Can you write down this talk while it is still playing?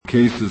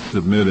Case is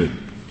submitted.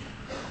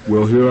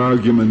 We'll hear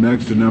argument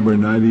next to number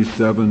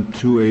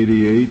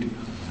 97-288,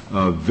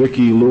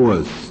 Vicki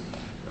Lewis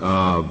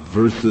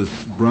versus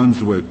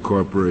Brunswick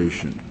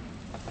Corporation.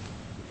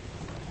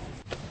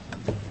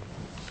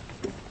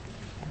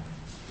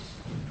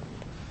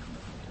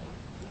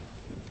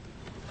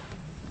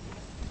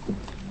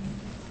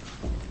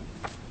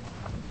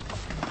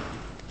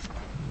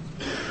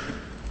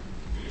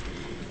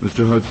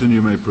 Mr. Hudson,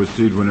 you may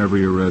proceed whenever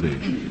you're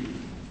ready.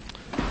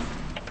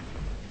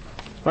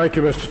 Thank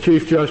you, Mr.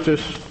 Chief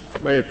Justice.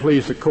 May it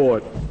please the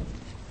Court.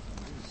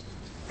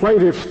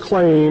 Plaintiffs'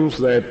 claims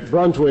that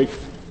Brunswick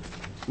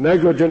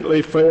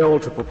negligently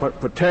failed to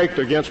protect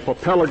against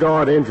propeller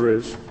guard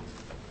injuries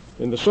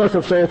in the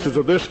circumstances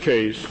of this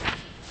case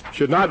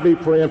should not be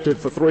preempted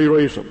for three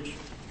reasons.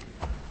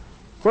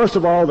 First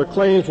of all, the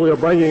claims we are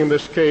bringing in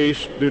this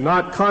case do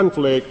not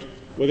conflict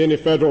with any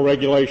federal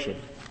regulation.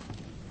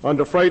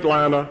 Under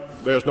Freightliner,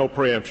 there's no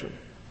preemption.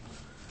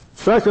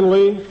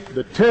 Secondly,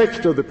 the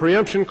text of the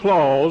preemption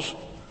clause,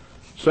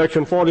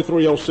 Section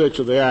 4306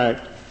 of the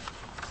Act,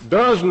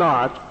 does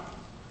not,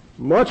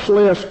 much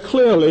less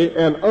clearly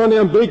and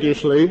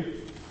unambiguously,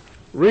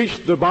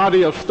 reach the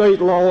body of state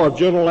law of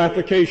general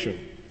application,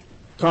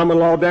 common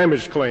law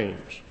damage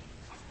claims.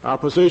 Our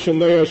position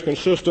there is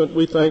consistent,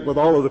 we think, with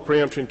all of the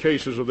preemption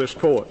cases of this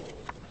Court.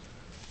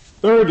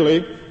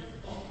 Thirdly,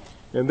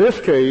 in this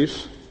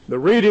case, the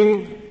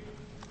reading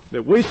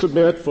that we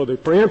submit for the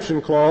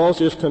preemption clause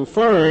is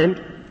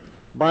confirmed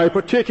by a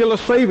particular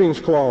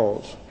savings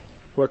clause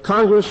where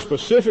Congress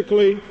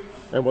specifically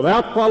and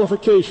without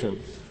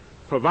qualification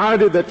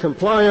provided that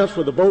compliance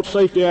with the Boat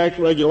Safety Act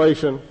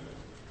regulation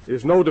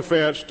is no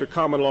defense to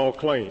common law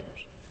claims.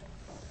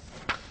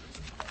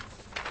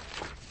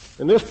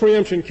 In this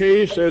preemption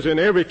case, as in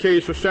every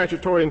case of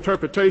statutory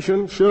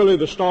interpretation, surely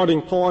the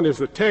starting point is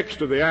the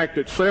text of the Act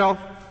itself.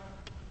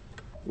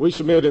 We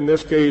submit in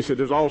this case it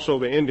is also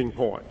the ending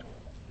point.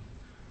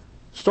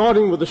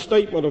 Starting with the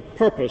statement of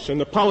purpose in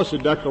the policy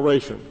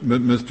declaration.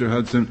 Mr.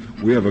 Hudson,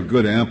 we have a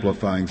good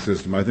amplifying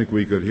system. I think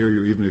we could hear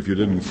you even if you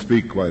didn't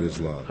speak quite as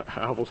loud.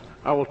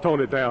 I will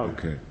tone it down,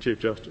 okay. Chief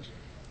Justice.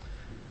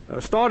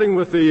 Starting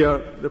with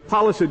the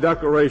policy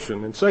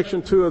declaration in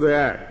Section 2 of the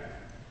Act,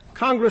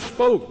 Congress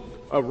spoke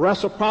of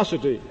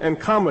reciprocity and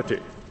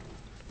comity,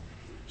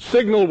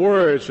 signal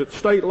words that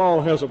state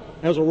law has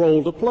a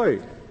role to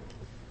play.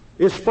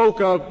 It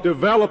spoke of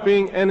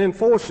developing and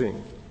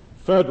enforcing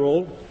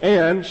federal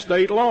and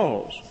state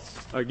laws,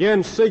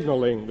 again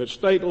signaling that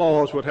state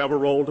laws would have a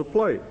role to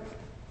play.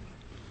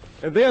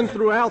 And then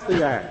throughout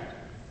the Act,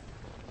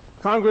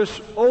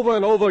 Congress over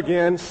and over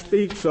again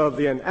speaks of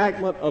the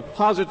enactment of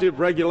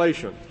positive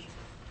regulations,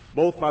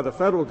 both by the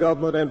federal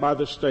government and by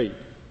the state.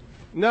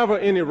 Never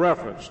any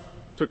reference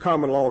to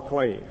common law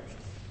claims.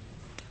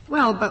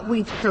 Well, but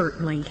we've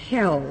certainly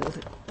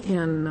held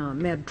in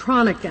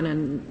Medtronic and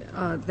in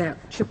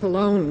that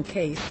Cipollone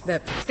case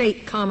that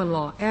state common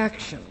law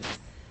actions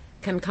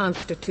can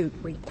constitute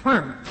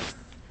requirements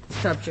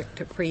subject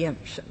to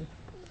preemption.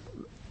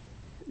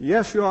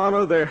 Yes, Your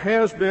Honor, there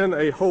has been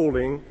a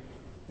holding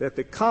that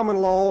the common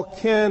law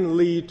can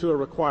lead to a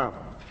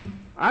requirement.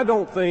 I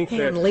don't think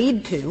can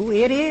lead to.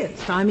 It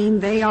is. I mean,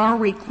 they are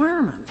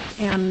requirements.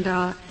 And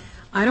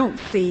I don't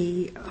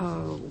see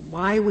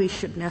why we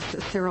should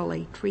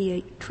necessarily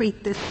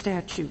treat this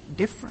statute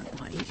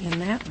differently in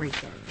that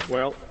regard.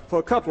 Well, for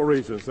a couple of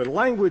reasons. The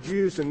language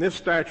used in this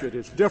statute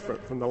is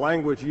different from the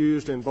language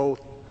used in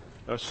both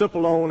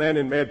Cipollone and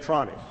in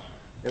Medtronic.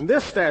 In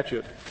this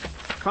statute,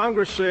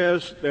 Congress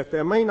says that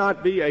there may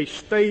not be a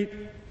state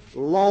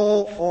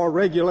law or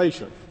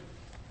regulation.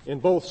 In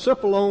both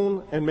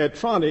Cipollone and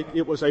Medtronic,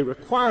 it was a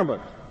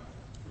requirement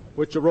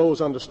which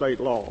arose under state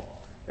law.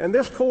 And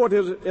this Court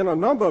has, in a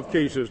number of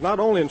cases, not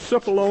only in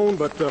Cipollone,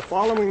 but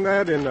following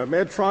that in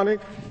Medtronic,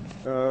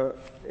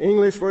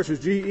 English versus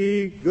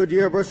GE,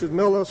 Goodyear versus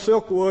Miller,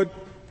 Silkwood,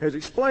 has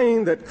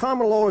explained that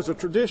common law is a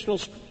traditional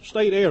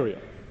state area.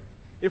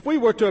 If we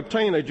were to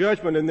obtain a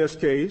judgment in this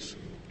case,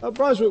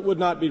 Brunswick would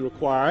not be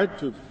required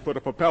to put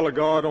a propeller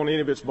guard on any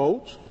of its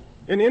boats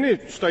in any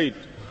state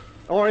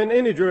or in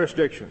any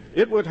jurisdiction.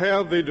 It would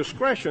have the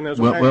discretion as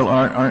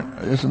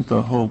isn't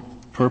the whole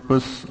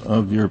purpose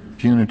of your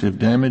punitive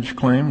damage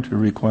claim to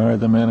require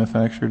the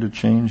manufacturer to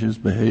change his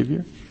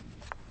behavior?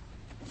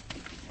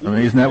 I mean,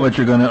 isn't that what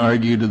you're going to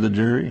argue to the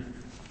jury?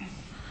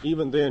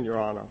 Even then,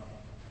 Your Honor,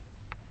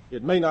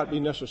 it may not be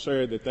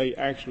necessary that they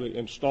actually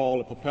install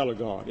a propeller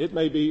guard. It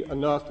may be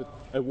enough that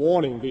a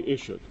warning be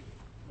issued,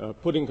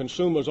 putting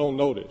consumers on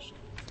notice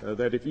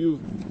that if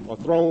you are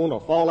thrown or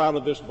fall out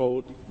of this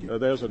boat,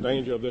 there's a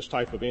danger of this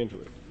type of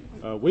injury.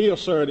 We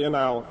assert in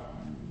our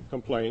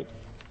complaint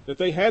that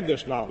they had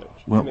this knowledge.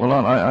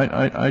 Well,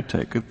 I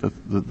take it that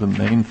the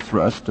main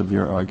thrust of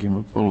your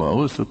argument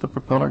below is that the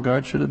propeller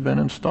guard should have been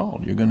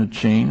installed. You're going to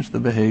change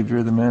the behavior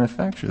of the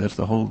manufacturer. That's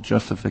the whole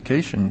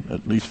justification,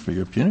 at least for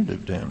your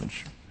punitive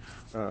damage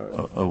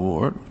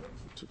award.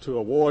 To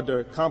award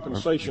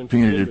compensation to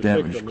punitive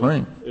damage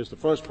claim is the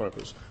first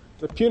purpose.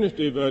 The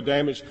punitive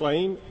damage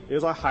claim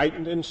is a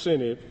heightened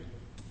incentive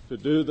to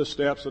do the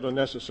steps that are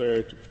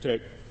necessary to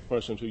protect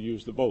persons who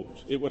use the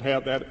boats. It would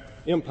have that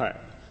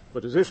impact.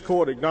 But as this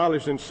court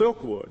acknowledged in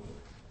Silkwood,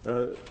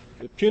 the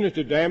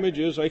punitive damage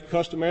is a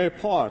customary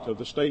part of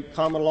the state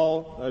common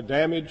law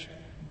damage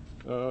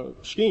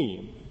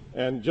scheme.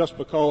 And just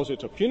because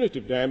it's a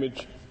punitive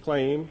damage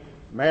claim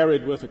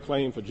married with a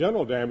claim for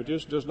general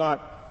damages does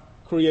not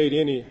create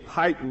any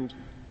heightened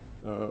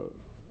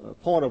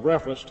point of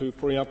reference to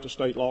preempt a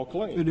state law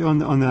claim. But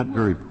on that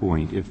very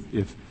point,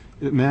 if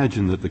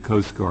imagine that the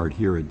Coast Guard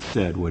here had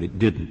said what it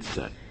didn't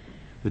say.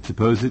 But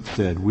suppose it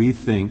said, we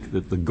think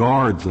that the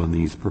guards on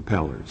these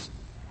propellers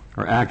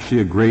are actually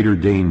a greater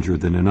danger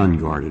than an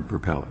unguarded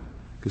propeller,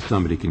 because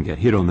somebody can get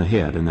hit on the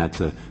head, and that's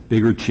a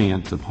bigger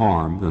chance of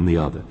harm than the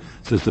other.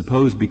 So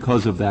suppose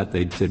because of that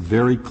they'd said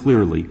very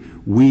clearly,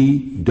 we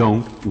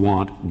don't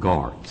want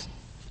guards.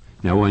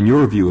 Now, on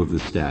your view of the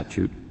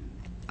statute,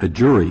 a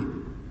jury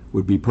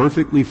would be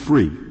perfectly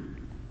free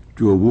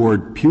to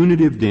award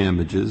punitive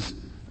damages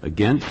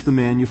against the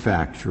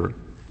manufacturer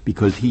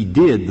because he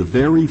did the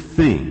very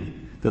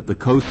thing that the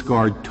Coast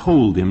Guard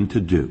told him to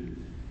do.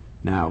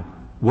 Now,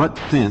 what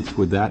sense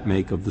would that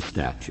make of the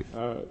statute?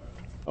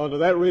 Under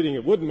that reading,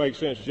 it wouldn't make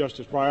sense,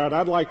 Justice Breyer.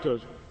 I'd like to.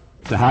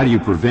 So how do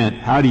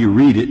you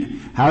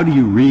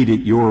read it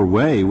your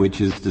way, which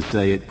is to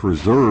say it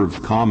preserves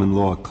common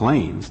law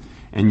claims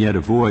and yet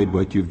avoid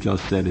what you've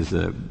just said is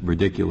a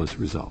ridiculous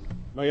result?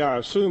 May I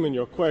assume in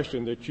your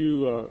question that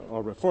you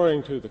are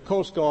referring to the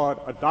Coast Guard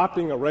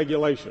adopting a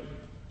regulation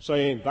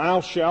saying,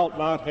 thou shalt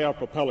not have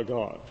propeller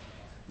guard.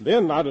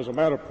 Then not as a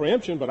matter of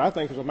preemption, but I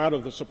think as a matter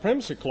of the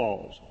supremacy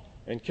clause.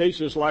 In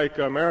cases like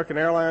American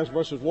Airlines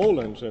versus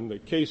Wolins and the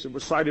case that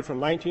was cited from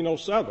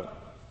 1907,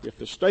 if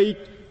the state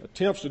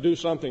attempts to do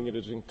something that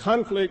is in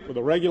conflict with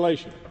a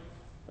regulation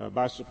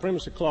by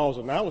supremacy clause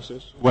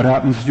analysis. What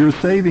happens to your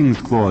savings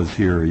clause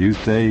here? You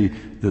say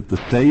that the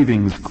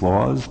savings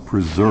clause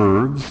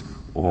preserves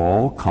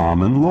all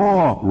common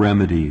law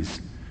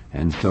remedies.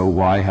 And so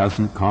why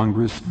hasn't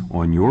Congress,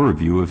 on your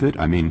view of it,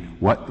 I mean,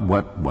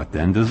 what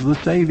then does the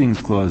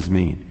savings clause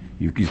mean?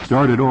 You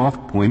started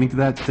off pointing to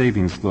that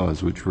savings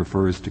clause, which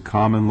refers to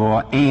common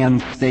law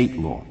and state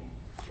law.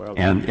 Well,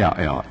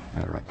 all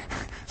right.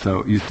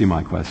 So you see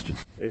my question.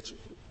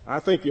 I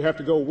think you have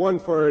to go one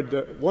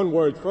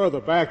word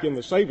further back in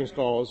the savings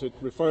clause. It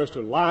refers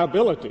to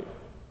liability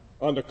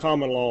under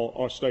common law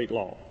or state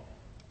law.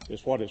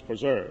 Is what is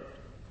preserved.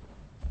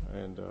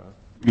 And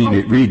you mean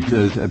it reads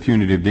as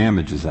punitive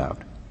damages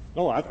out?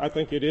 No, I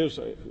think that is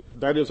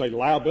a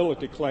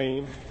liability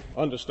claim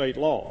under state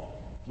law.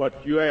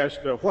 But you asked,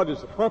 what is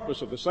the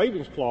purpose of the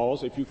savings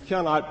clause if you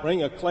cannot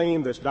bring a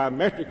claim that's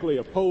diametrically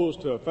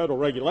opposed to a federal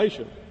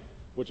regulation,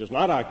 which is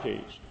not our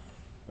case?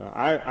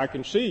 I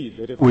concede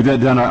that if... Well,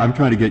 then I'm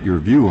trying to get your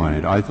view on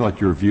it. I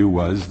thought your view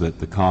was that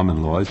the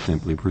common law is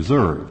simply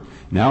preserved.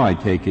 Now I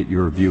take it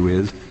your view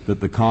is that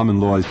the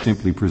common law is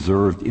simply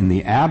preserved in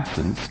the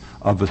absence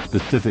of a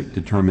specific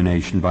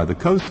determination by the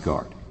Coast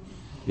Guard.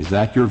 Is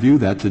that your view?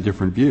 That's a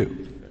different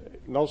view.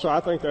 No, sir, I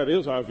think that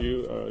is our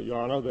view,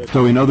 Your Honor.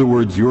 So in other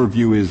words, your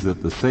view is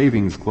that the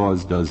savings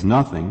clause does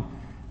nothing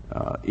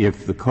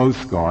if the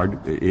Coast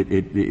Guard,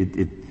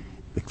 the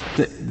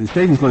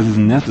savings clause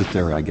isn't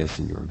necessary, I guess,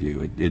 in your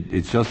view.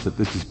 It's just that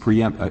this is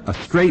a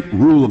straight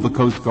rule of the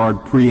Coast Guard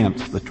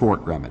preempts the tort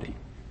remedy.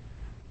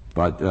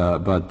 But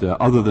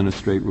other than a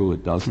straight rule,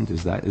 it doesn't.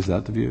 Is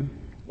that the view?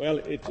 Well,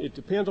 it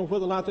depends on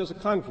whether or not there's a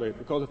conflict,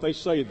 because if they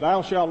say,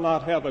 thou shalt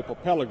not have a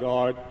propeller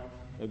guard,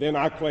 then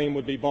our claim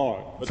would be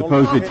barred.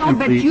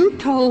 But you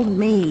told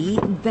me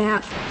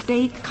that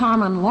state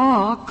common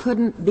law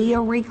couldn't be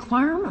a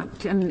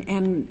requirement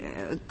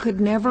and could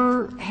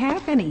never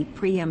have any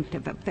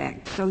preemptive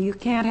effect. So you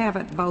can't have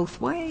it both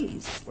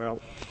ways.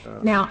 Well,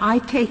 now I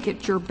take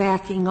it you're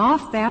backing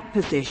off that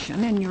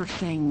position and you're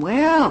saying,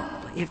 well,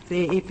 if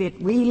it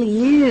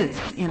really is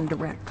in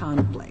direct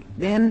conflict,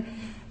 then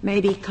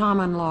maybe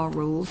common law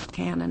rules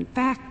can in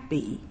fact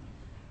be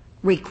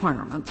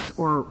requirements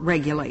or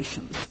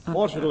regulations.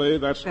 Fortunately,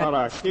 that's not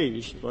our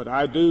case, but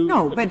I do.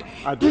 No, but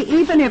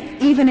even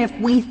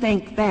if we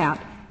think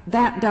that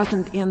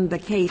doesn't end the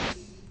case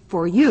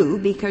for you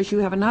because you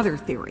have another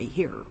theory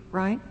here,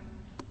 right?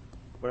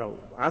 Well,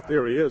 our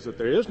theory is that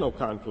there is no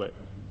conflict.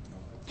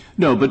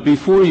 No, but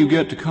before you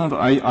get to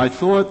conflict, I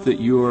thought that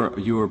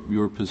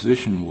your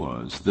position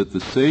was that the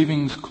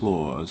savings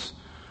clause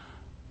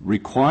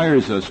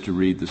requires us to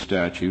read the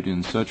statute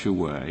in such a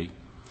way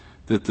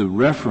that the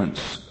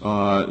reference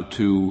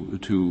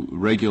to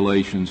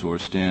regulations or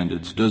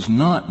standards does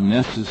not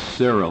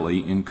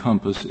necessarily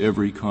encompass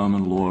every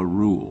common law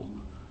rule.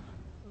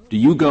 Do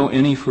you go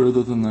any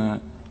further than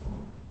that?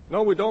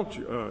 No, we don't,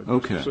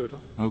 Okay. Mr. Souter.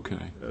 Okay.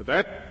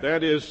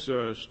 That is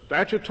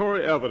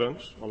statutory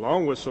evidence,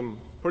 along with some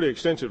pretty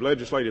extensive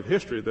legislative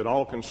history that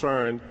all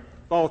concerned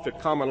thought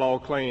that common law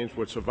claims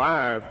would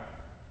survive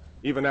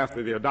even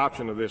after the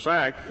adoption of this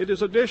act. It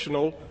is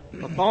additional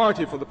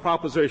authority for the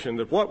proposition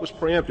that what was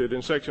preempted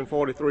in Section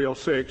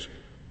 4306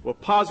 were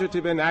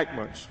positive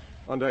enactments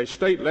under a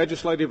state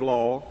legislative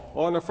law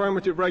or an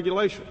affirmative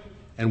regulation.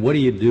 And what do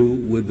you do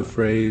with the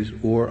phrase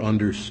 "or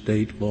under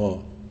state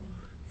law"?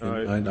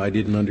 I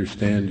didn't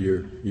understand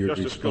your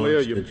Justice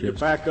response. Scalia, you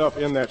back up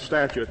in that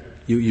statute.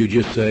 You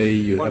just say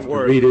you have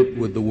to read it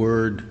with the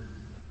word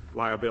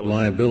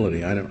liability.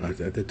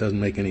 That doesn't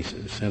make any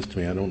sense to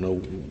me. I don't know.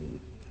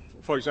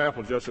 For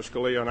example, Justice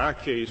Scalia, in our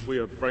case, we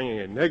are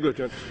bringing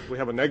we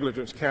have a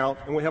negligence count,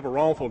 and we have a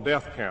wrongful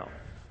death count.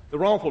 The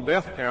wrongful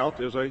death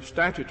count is a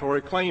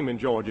statutory claim in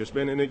Georgia. It's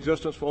been in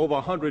existence for over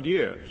 100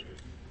 years.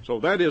 So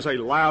that is a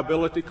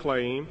liability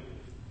claim.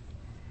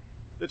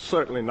 It's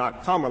certainly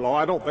not common law.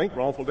 I don't think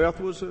wrongful death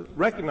was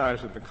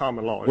recognized in the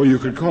common law. Well, you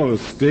could call it a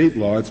state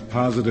law. It's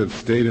positive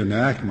state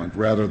enactment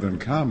rather than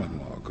common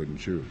law,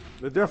 couldn't you?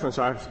 The difference,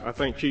 I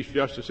think, Chief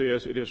Justice,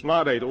 is it is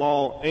not a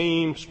law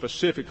aimed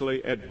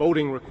specifically at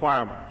voting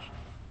requirements.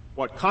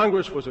 What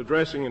Congress was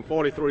addressing in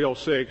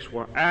 4306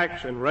 were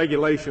acts and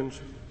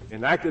regulations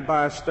enacted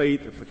by a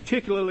state that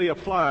particularly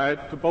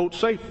applied to boat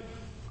safety.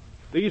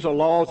 These are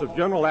laws of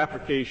general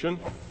application.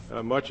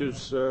 Much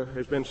as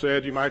has been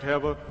said, you might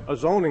have a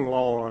zoning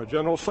law or a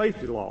general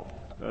safety law.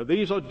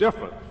 These are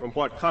different from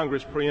what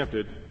Congress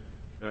preempted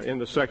in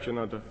the section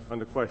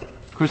under question.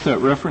 Of course, that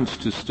reference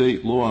to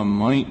state law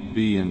might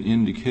be an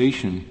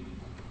indication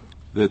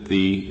that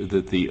the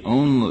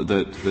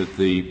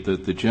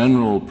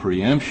general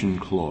preemption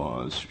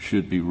clause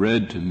should be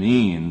read to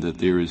mean that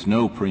there is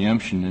no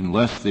preemption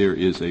unless there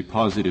is a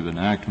positive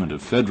enactment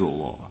of federal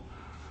law.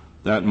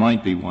 That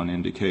might be one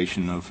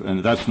indication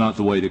and that's not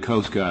the way the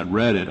Coast Guard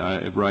read it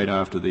right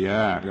after the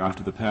act,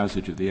 after the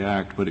passage of the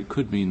act, but it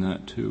could mean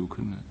that too,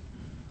 couldn't it?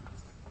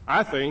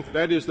 I think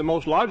that is the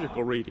most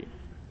logical reading,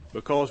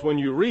 because when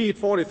you read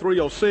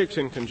 4306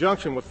 in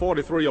conjunction with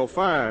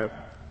 4305,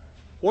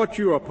 what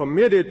you are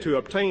permitted to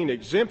obtain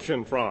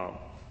exemption from,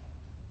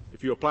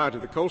 if you apply to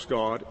the Coast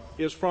Guard,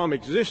 is from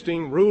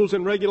existing rules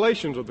and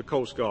regulations of the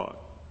Coast Guard.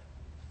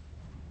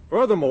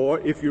 Furthermore,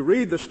 if you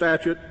read the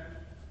statute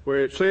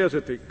where it says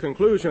at the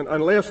conclusion,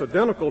 unless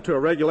identical to a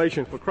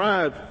regulation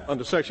prescribed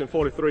under Section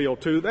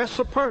 4302, that's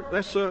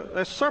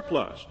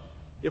surplus.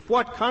 If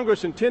what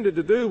Congress intended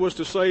to do was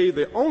to say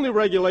the only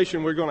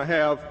regulation we're going to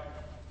have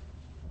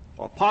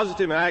are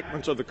positive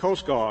enactments of the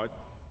Coast Guard,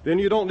 then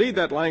you don't need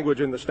that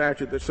language in the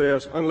statute that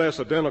says unless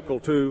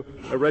identical to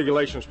a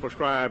regulations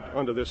prescribed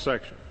under this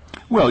section.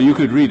 Well, you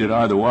could read it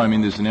either way. I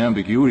mean, there's an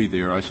ambiguity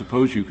there. I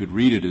suppose you could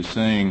read it as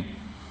saying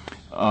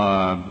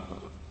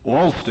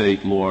all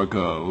state law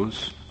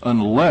goes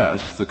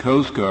unless the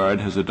Coast Guard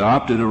has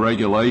adopted a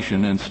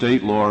regulation and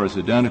state law is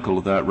identical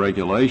to that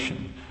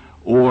regulation.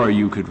 Or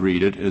you could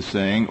read it as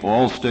saying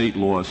all state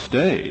law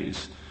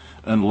stays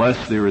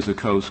unless there is a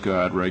Coast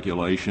Guard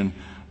regulation,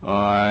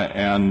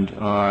 and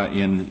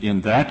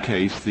in that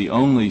case, the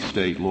only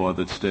state law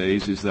that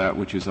stays is that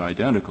which is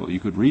identical. You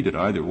could read it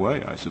either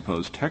way, I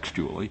suppose,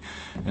 textually.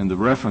 And the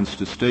reference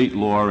to state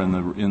law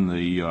in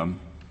the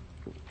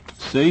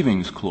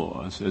savings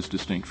clause, as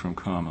distinct from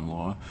common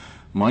law,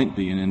 might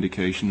be an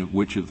indication of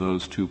which of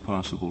those two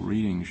possible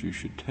readings you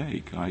should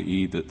take,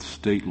 i.e. that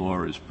state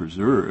law is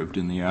preserved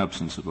in the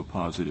absence of a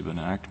positive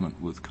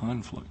enactment with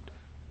conflict.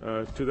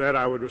 To that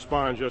I would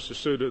respond, Justice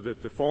Souter,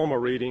 that the former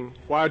reading,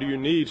 why do you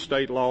need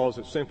state laws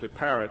that simply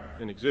parrot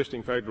an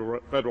existing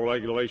federal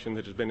regulation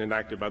that has been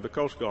enacted by the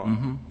Coast Guard?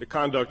 Mm-hmm. The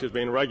conduct is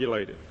being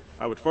regulated.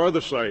 I would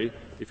further say,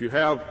 if you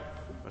have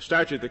a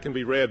statute that can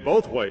be read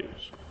both ways,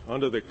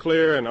 under the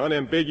clear and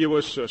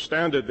unambiguous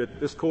standard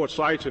that this Court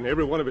cites in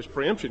every one of its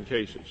preemption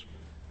cases,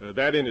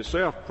 that in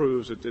itself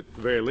proves that at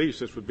the very least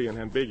this would be an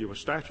ambiguous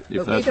statute.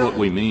 If that's what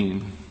we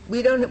mean.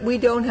 We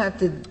don't have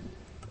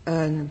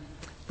to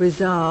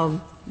resolve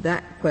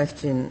that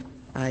question,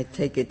 I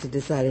take it, to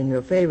decide in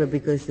your favor,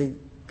 because the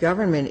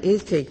government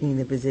is taking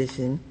the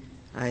position,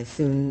 I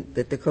assume,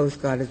 that the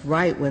Coast Guard is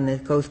right when the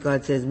Coast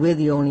Guard says we're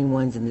the only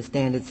ones in the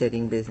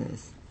standard-setting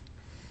business.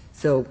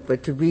 So,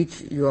 but to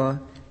reach your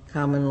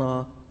common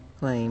law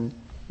claim,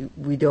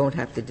 we don't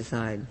have to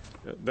decide.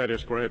 That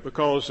is correct,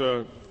 because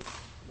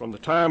from the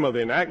time of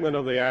the enactment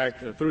of the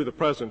Act through the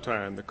present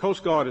time, the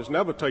Coast Guard has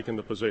never taken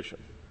the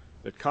position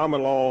that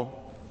common law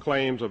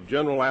claims of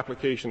general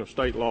application of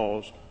state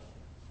laws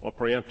are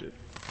preempted.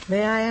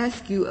 May I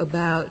ask you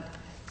about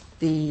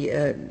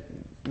the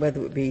whether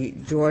it would be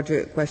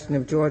question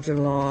of Georgia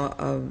law,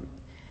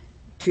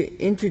 to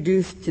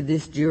introduce to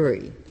this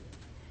jury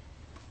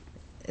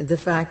the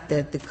fact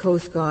that the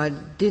Coast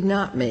Guard did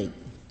not make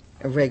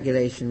a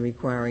regulation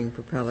requiring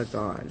propeller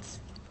guards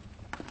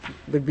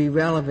would be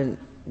relevant,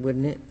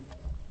 wouldn't it?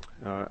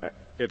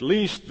 At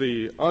least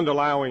the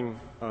underlying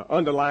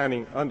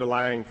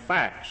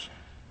facts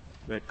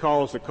that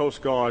caused the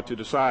Coast Guard to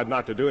decide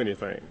not to do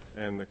anything.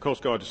 And the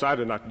Coast Guard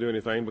decided not to do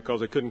anything because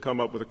they couldn't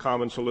come up with a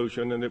common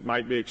solution, and it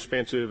might be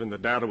expensive and the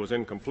data was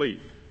incomplete.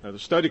 The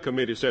study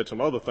committee said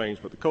some other things,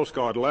 but the Coast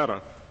Guard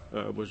letter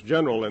was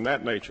general in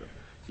that nature.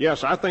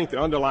 Yes, I think the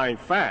underlying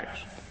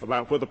facts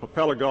about whether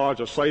propeller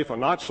guards are safe or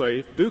not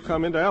safe do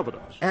come into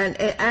evidence.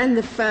 And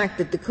the fact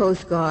that the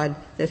Coast Guard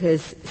that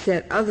has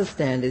set other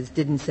standards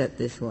didn't set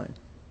this one.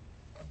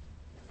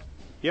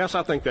 Yes,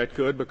 I think that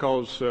could,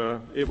 because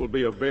it will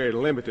be a very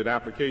limited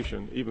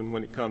application even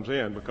when it comes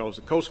in, because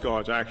the Coast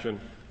Guard's action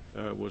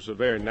was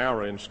very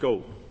narrow in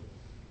scope.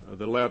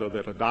 The letter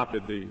that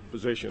adopted the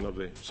position of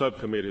the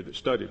subcommittee that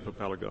studied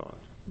propeller guards.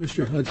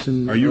 Mr.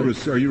 Hudson, are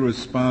you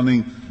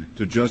responding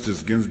to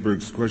Justice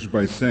Ginsburg's question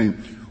by saying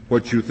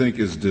what you think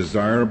is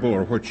desirable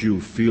or what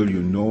you feel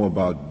you know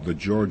about the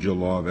Georgia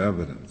law of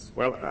evidence?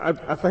 Well,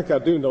 I think I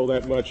do know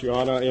that much, Your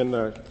Honor. In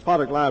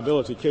product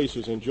liability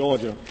cases in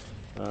Georgia,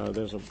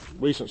 there's a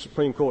recent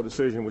Supreme Court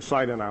decision we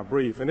cite in our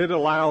brief, and it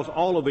allows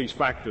all of these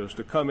factors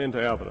to come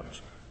into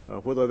evidence.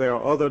 Whether there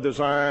are other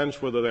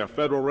designs, whether there are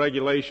federal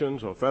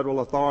regulations or federal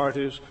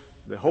authorities,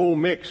 the whole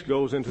mix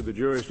goes into the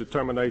jury's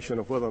determination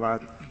of whether or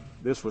not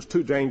this was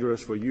too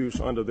dangerous for use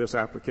under this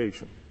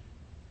application.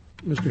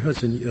 Mr.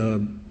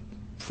 Hudson,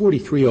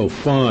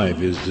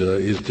 4305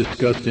 is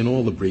discussed in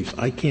all the briefs.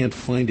 I can't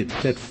find it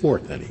set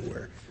forth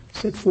anywhere.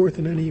 Set forth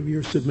in any of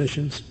your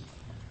submissions?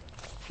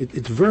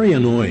 It's very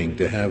annoying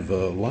to have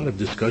a lot of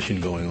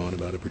discussion going on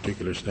about a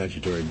particular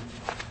statutory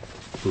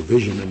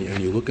provision,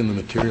 and you look in the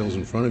materials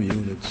in front of you,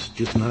 and it's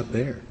just not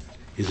there.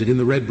 Is it in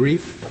the red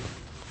brief?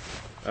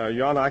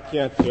 Your Honor, I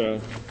can't.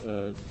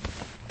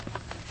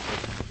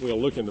 We'll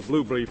look in the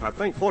blue brief. I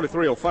think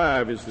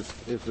 4305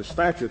 is the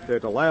statute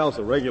that allows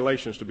the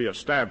regulations to be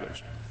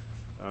established.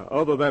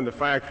 Other than the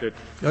fact that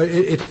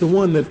it's the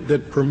one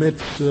that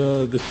permits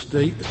the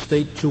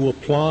state to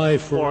apply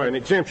for an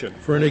exemption.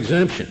 For an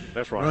exemption.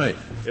 That's right. Right.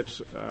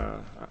 It's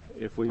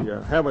if we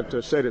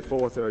haven't set it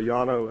forth, Your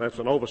Honor, that's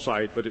an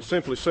oversight. But it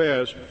simply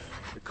says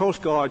the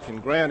Coast Guard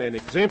can grant an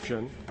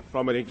exemption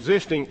from an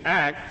existing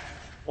act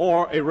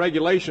or a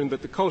regulation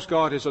that the Coast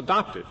Guard has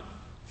adopted,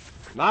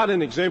 not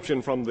an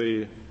exemption from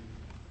the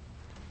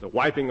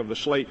wiping of the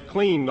slate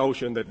clean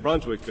notion that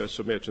Brunswick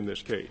submits in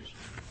this case.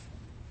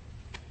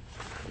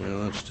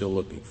 Well, I'm still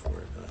looking for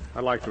it.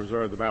 I'd like to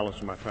reserve the balance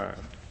of my time.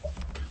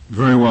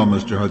 Very well,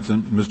 Mr.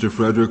 Hudson. Mr.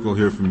 Frederick, we'll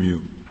hear from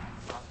you.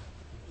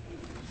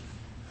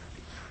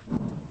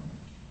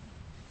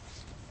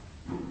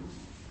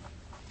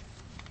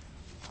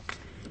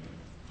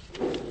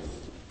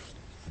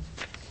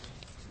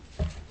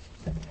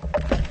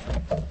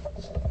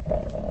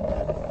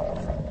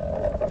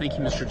 Thank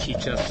you, Mr. Chief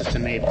Justice,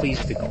 and may it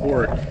please the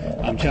Court.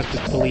 Justice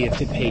Scalia,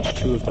 it's at page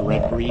 2 of the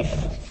red brief.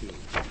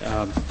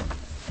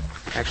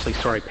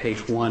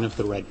 Page 1 of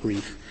the red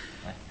brief,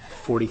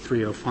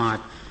 4305.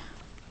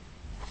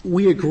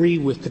 We agree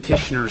with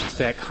petitioners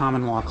that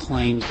common law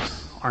claims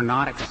are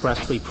not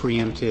expressly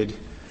preempted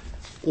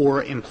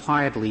or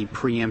impliedly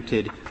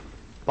preempted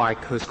by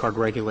Coast Guard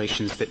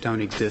regulations that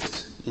don't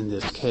exist in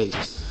this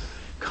case.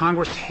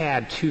 Congress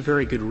had two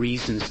very good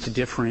reasons to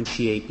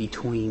differentiate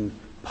between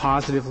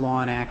positive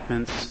law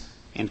enactments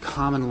and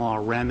common law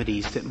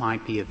remedies that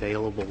might be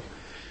available.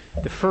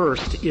 The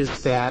first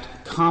is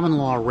that common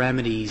law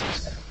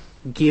remedies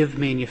give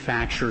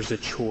manufacturers a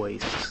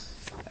choice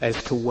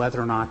as to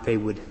whether or not they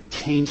would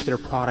change their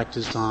product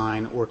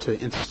design or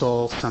to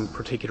install some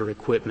particular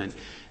equipment.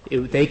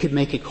 They could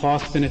make a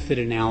cost-benefit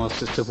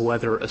analysis of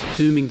whether,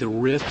 assuming the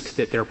risk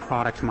that their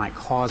product might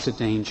cause a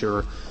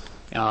danger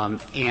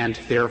and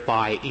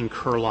thereby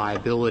incur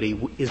liability,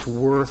 is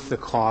worth the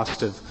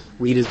cost of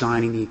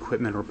redesigning the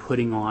equipment or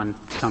putting on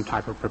some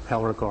type of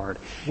propeller guard.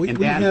 We've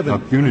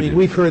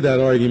heard that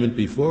argument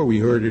before. We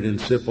heard it in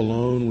SIP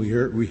alone. We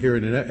hear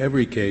it in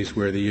every case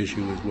where the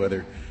issue is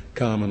whether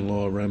common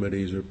law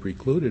remedies are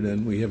precluded,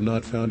 and we have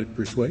not found it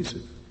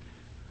persuasive.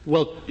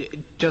 Well,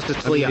 Justice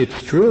Scalia,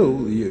 it's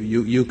true.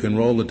 You can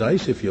roll the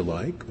dice if you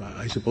like.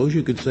 I suppose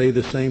you could say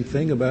the same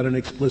thing about an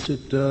explicit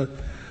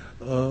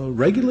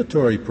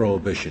regulatory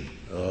prohibition.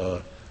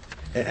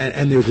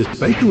 And there's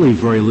especially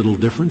very little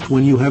difference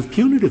when you have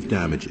punitive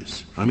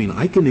damages. I mean,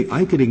 I can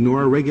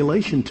ignore a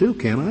regulation too,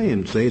 can't I,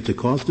 and say it's a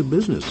cost of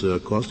business.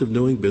 Cost of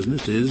doing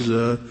business is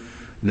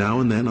now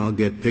and then I'll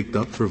get picked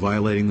up for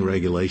violating the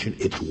regulation.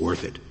 It's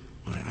worth it.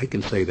 I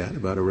can say that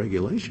about a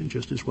regulation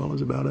just as well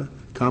as about a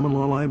common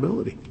law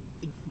liability.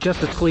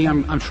 Justice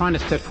Scalia, I'm trying to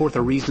set forth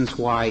the reasons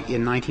why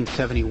in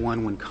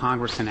 1971 when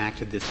Congress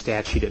enacted this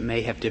statute it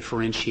may have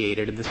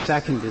differentiated. And the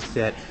second is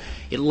that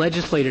it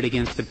legislated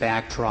against the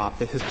backdrop,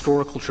 the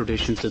historical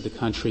traditions of the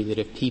country that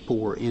if people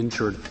were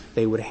injured,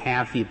 they would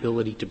have the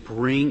ability to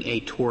bring a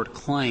tort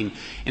claim.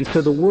 And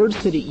so the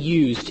words that it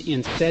used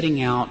in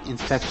setting out in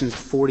sections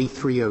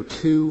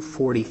 4302,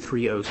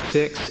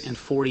 4306, and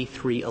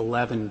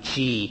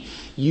 4311G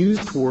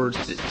used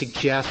words that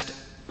suggest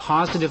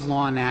positive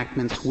law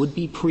enactments would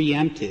be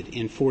preempted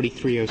in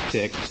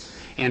 4306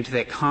 and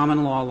that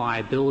common law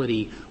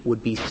liability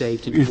would be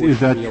saved in 4311G. Is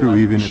that true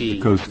even if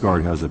the Coast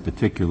Guard has a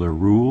particular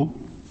rule?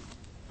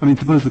 I mean,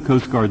 suppose the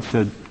Coast Guard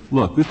said,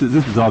 look, this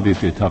is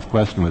obviously a tough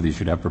question whether you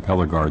should have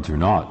propeller guards or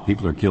not.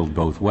 People are killed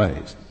both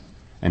ways.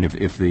 And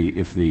if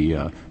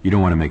you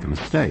don't want to make a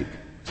mistake.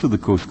 So the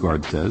Coast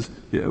Guard says,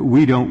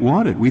 we don't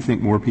want it. We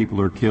think more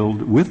people are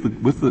killed with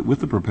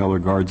the propeller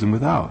guards than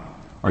without.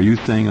 Are you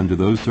saying under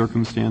those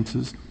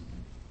circumstances,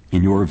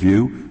 in your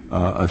view,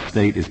 a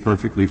state is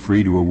perfectly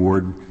free to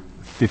award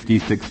 $50,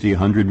 $60,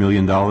 $100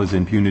 million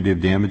in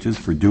punitive damages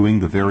for doing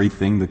the very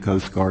thing the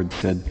Coast Guard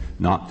said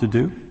not to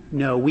do?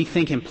 No, we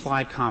think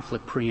implied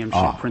conflict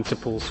preemption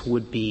principles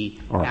would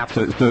be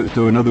applicable.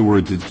 So in other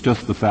words, it's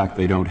just the fact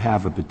they don't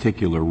have a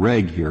particular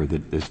reg here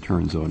that this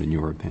turns on, in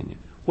your opinion.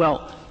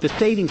 Well, the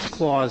Savings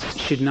Clause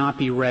should not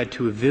be read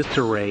to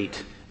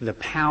eviscerate the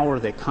power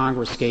that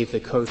Congress gave the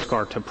Coast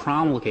Guard to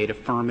promulgate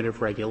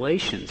affirmative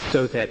regulations,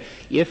 so that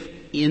if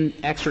in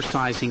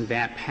exercising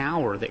that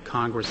power that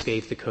Congress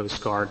gave the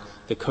Coast Guard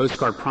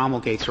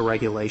promulgates a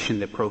regulation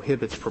that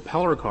prohibits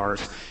propeller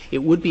cars, it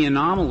would be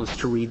anomalous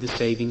to read the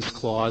Savings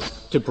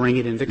Clause to bring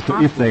it into conflict.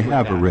 So if they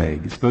have a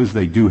reg, suppose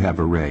they do have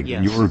a reg, yes.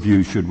 In your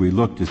view, should we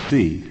look to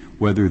see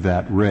whether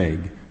that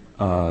reg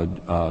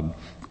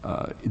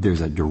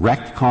there's a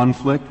direct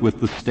conflict with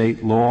the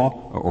state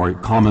law or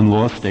common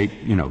law state,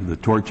 the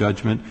tort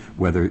judgment,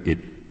 whether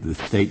the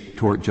state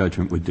tort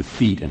judgment would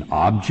defeat an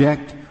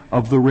object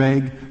of the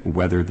reg,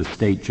 whether the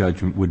state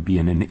judgment would be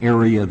in an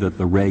area that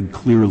the reg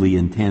clearly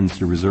intends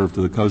to reserve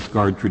to the Coast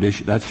Guard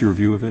tradition. That's your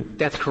view of it?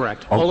 That's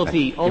correct.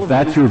 Okay. If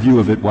that's your view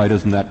of it, why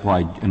doesn't that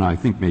apply, and I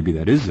think maybe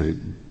that is a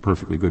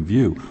perfectly good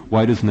view,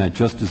 why doesn't that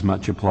just as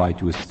much apply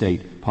to a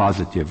state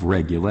positive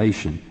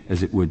regulation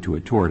as it would to a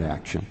tort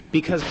action?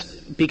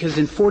 Because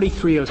in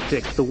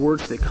 4306, the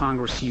words that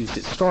Congress used,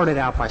 it started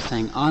out by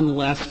saying,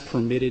 unless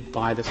permitted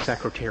by the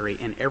Secretary,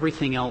 and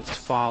everything else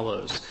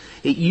follows.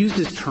 It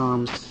uses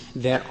terms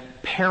that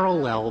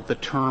parallel the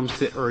terms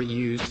that are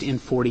used in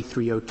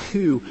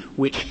 4302,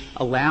 which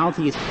allow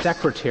the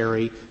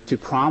Secretary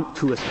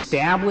to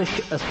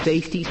establish a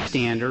safety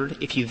standard.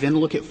 If you then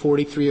look at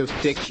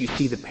 4306, you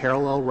see the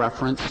parallel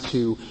reference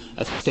to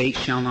a state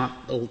shall not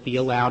be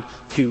allowed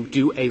to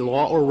do a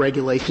law or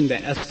regulation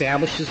that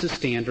establishes a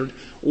standard,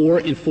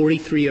 or in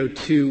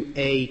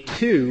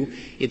 4302A2,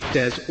 it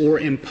says, or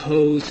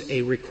impose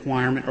a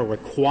requirement or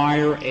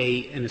require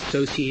an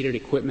associated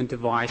equipment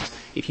device.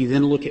 If you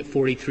then look at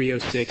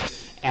 4306,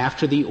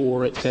 after the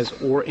or, it says,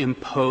 or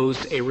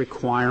impose a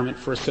requirement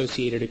for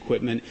associated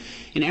equipment.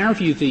 In our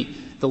view,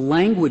 the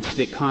language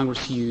that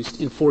Congress used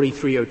in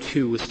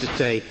 4302 was to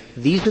say,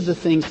 these are the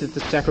things that the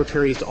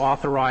Secretary is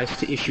authorized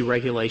to issue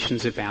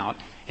regulations about.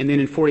 And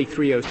then in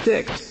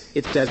 4306,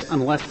 it says,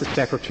 unless the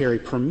Secretary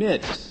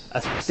permits,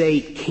 a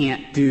state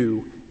can't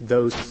do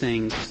those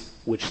things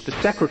which the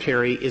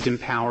Secretary is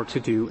empowered to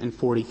do in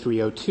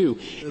 4302.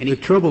 And the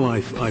trouble I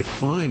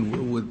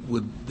find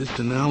with this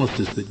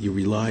analysis that you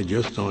rely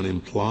just on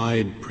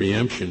implied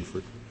preemption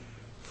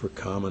for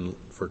common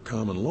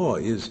law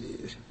is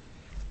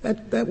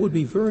that would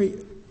be very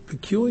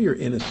peculiar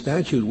in a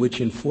statute which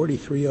in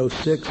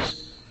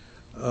 4306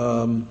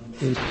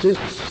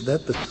 insists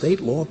that the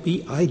state law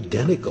be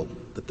identical,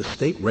 that the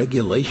state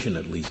regulation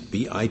at least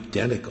be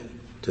identical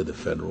to the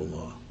federal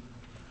law.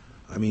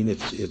 I mean,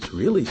 it's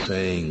really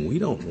saying we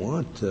don't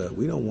want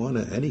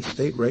any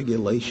state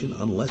regulation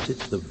unless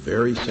it's the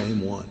very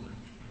same one.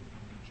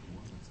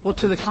 Well,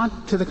 to the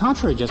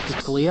contrary, Justice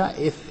Scalia,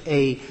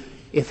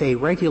 if a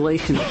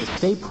regulation that the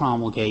state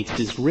promulgates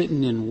is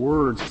written in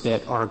words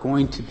that are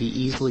going to be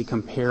easily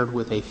compared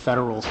with a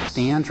federal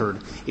standard,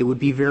 it would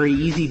be very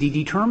easy to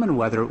determine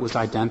whether it was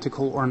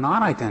identical or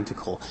not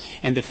identical.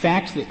 And the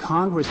fact that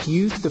Congress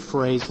used the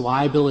phrase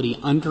liability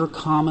under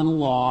common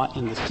law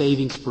in the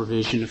savings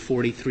provision of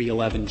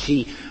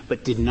 4311G,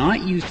 but did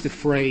not use the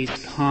phrase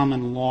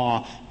common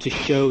law to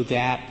show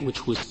that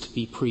which was to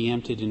be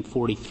preempted in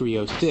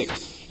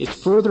 4306, it's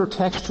further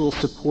textual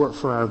support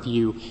for our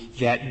view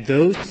that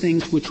those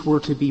things which were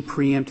to be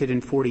preempted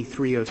in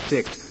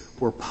 4306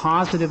 were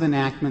positive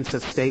enactments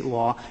of state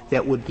law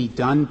that would be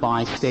done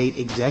by state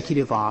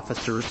executive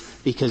officers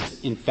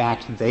because, in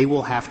fact, they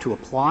will have to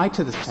apply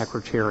to the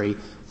Secretary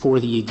for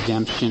the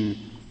exemption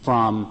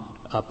from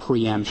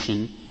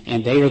preemption,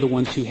 and they are the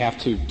ones who have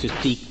to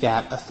seek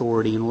that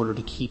authority in order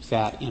to keep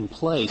that in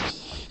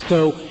place.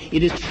 So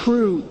it is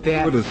true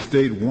that... Would a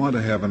state want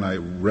to have a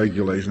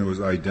regulation that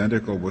was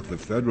identical with the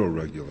federal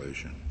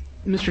regulation?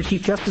 Mr.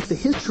 Chief Justice, the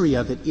history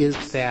of it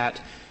is that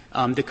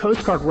the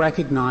Coast Guard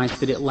recognized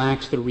that it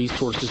lacked the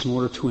resources in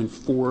order to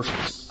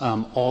enforce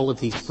all of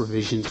these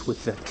provisions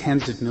with the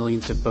tens of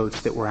millions of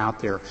boats that were out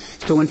there.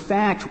 So, in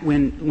fact,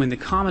 when the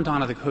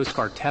Commandant of the Coast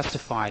Guard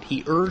testified,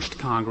 he urged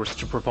Congress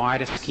to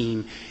provide a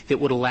scheme that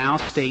would allow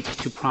states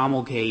to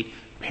promulgate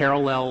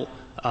parallel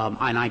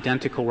and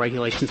identical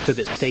regulations so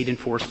that state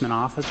enforcement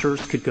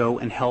officers could go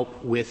and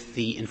help with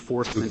the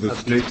enforcement of these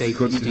state standards. The states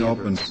couldn't help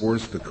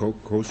enforce the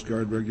Coast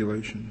Guard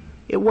regulation?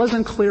 It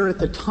wasn't clear at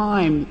the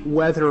time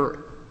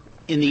whether,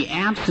 in the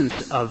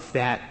absence of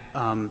that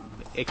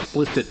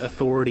explicit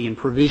authority and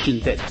provision,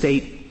 that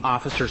state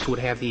officers would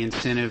have the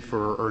incentive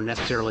or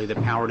necessarily the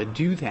power to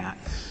do that.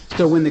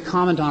 So when the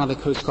Commandant of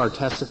the Coast Guard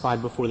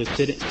testified before the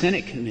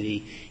Senate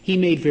committee, he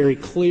made very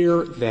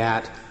clear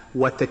that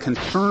what the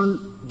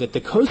concern that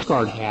the Coast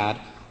Guard had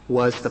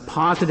was the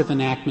positive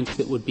enactments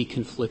that would be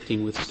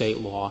conflicting with state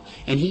law.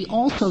 And he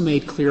also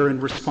made clear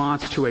in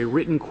response to a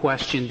written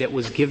question that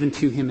was given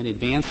to him in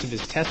advance of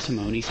his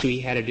testimony, so he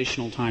had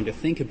additional time to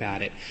think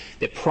about it,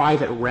 that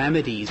private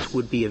remedies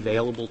would be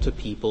available to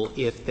people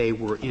if they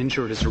were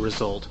injured as a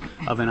result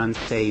of an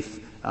unsafe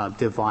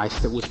device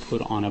that was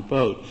put on a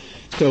boat.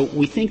 So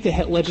we think the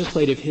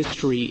legislative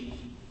history,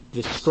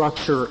 the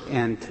structure,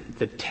 and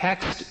the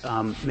text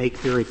make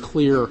very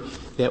clear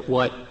that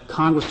what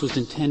Congress was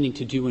intending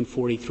to do in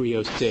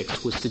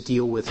 4306 was to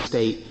deal with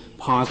state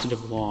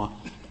positive law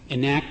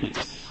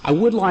enactments. I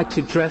would like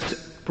to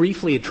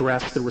briefly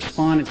address the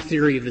respondent's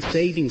theory of the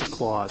savings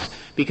clause,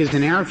 because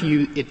in our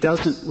view it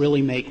doesn't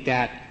really make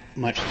that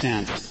much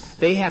sense.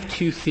 They have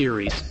two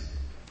theories.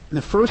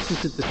 The first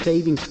is that the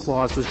savings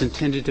clause was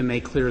intended to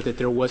make clear that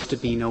there was to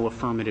be no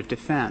affirmative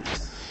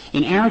defense.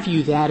 In our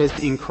view, that is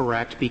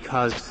incorrect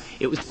because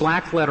it was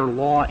black-letter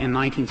law in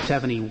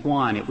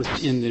 1971. It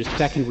was in the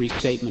Second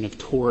Restatement of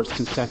Torts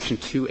in Section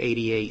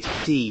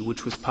 288C,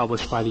 which was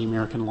published by the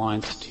American Law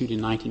Institute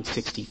in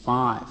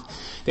 1965,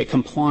 that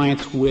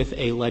compliance with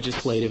a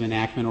legislative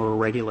enactment or a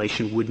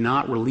regulation would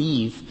not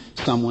relieve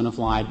someone of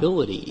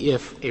liability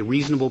if a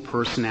reasonable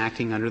person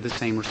acting under the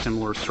same or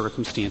similar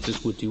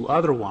circumstances would do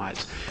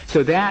otherwise.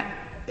 So that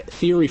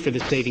theory for the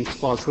savings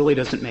clause really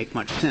doesn't make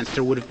much sense.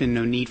 There would have been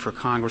no need for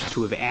Congress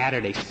to have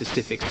added a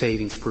specific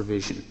savings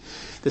provision.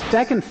 The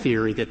second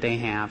theory that they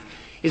have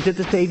is that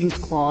the savings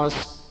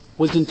clause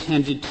was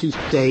intended to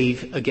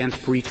save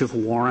against breach of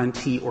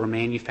warranty or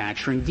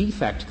manufacturing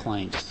defect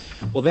claims.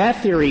 Well,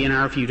 that theory, in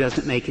our view,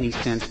 doesn't make any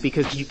sense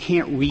because you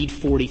can't read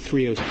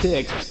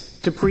 4306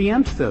 to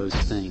preempt those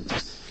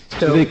things.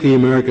 So I think the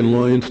American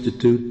Law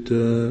Institute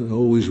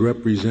always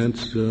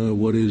represents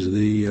what is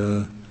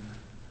the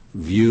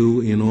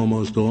view in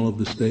almost all of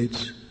the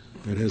states.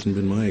 That hasn't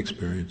been my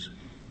experience.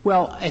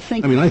 Well, I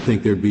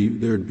think there'd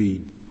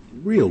be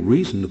real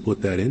reason to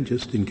put that in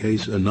just in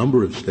case a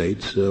number of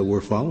states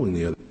were following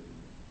the other.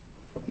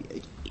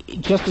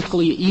 Justice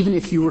Scalia, even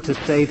if you were to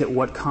say that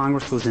what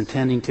Congress was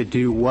intending to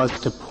do was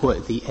to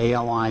put the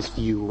ALI's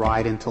view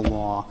right into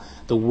law,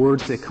 the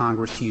words that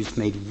Congress used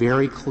made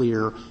very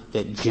clear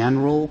that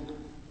general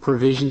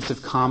provisions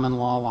of common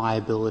law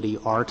liability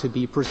are to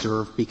be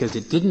preserved because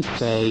it didn't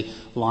say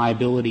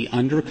liability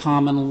under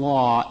common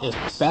law,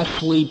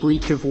 especially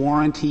breach of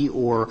warranty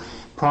or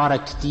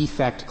product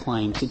defect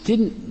claims. It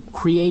didn't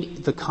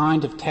create the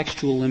kind of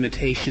textual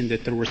limitation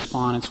that the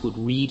respondents would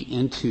read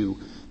into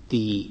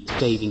the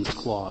savings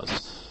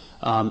clause.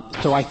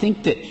 So I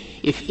think that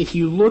if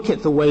you look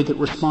at the way that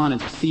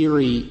respondents'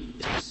 theory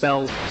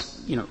spells,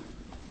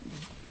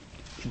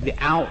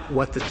 out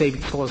what the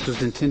savings clause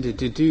was intended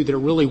to do, there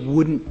really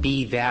wouldn't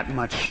be that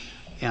much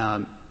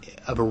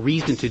of a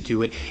reason to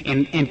do it.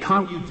 And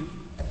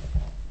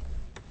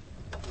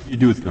you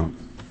do with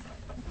Congress.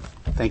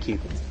 Thank you.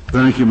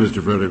 Thank you,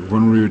 Mr. Frederick.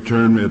 When we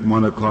return at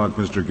 1 o'clock,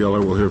 Mr.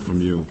 Geller, we'll hear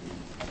from you.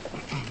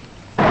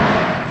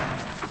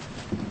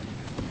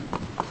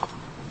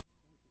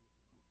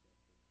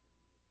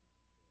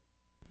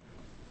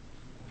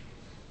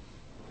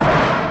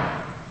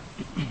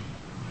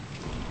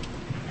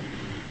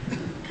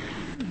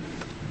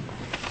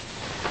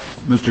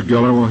 Mr.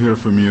 Geller, we'll hear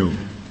from you.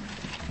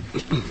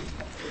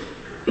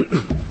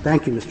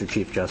 Thank you, Mr.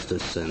 Chief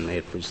Justice, and may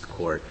it please the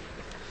Court.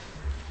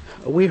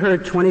 We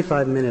heard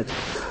 25 minutes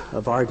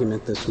of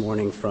argument this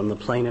morning from the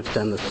plaintiffs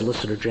and the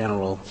Solicitor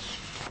General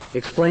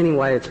explaining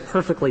why it's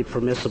perfectly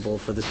permissible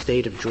for the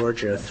state of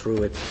Georgia,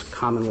 through its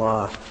common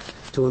law,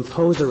 to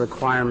impose a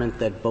requirement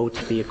that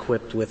boats be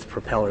equipped with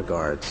propeller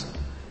guards.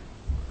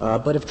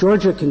 But if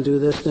Georgia can do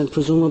this, then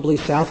presumably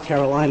South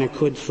Carolina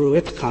could, through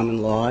its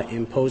common law,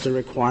 impose a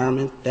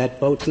requirement that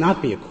boats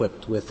not be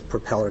equipped with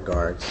propeller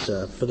guards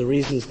for the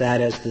reasons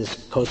that, as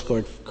this Coast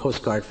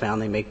Guard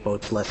found, they make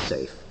boats less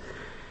safe.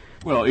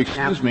 Well,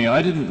 excuse me,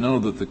 I didn't know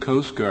that the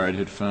Coast Guard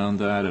had found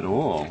that at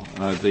all.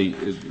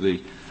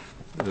 The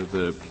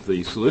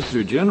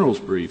Solicitor General's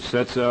brief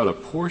sets out a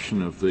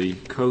portion of the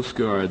Coast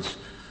Guard's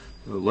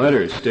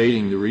letter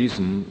stating the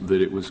reason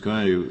that it was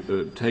going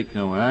to take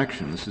no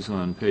action. This is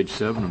on page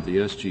 7 of the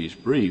SG's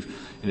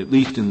brief. And at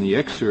least in the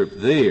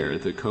excerpt there,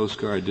 the Coast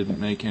Guard didn't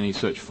make any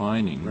such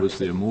finding. Was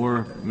there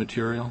more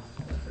material?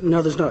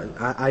 No, there's not.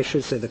 I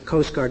should say the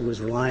Coast Guard was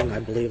relying, I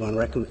believe,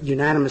 on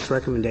unanimous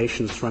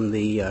recommendations from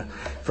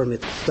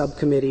its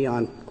subcommittee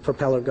on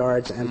propeller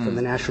guards and from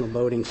the National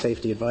Boating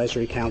Safety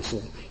Advisory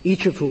Council,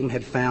 each of whom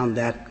had found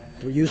that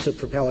the use of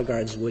propeller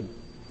guards would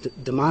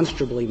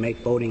demonstrably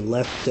make boating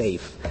less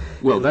safe.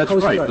 Well, that's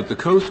right, but the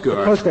Coast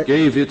Guard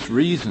gave its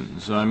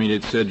reasons. I mean,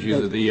 it said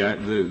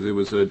there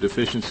was a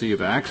deficiency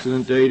of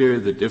accident data,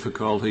 the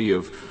difficulty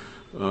of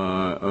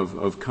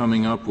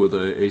coming up with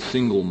a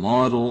single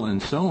model,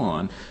 and so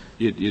on.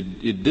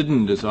 It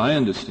didn't, as I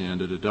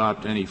understand it,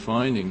 adopt any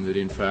finding that,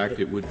 in fact,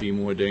 it would be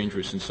more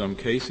dangerous in some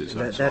cases.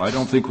 So I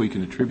don't think we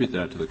can attribute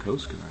that to the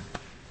Coast Guard.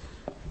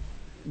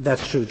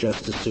 That's true,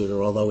 Justice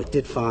Souter, although it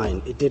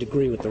did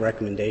agree with the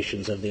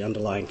recommendations of the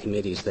underlying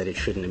committees that it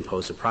shouldn't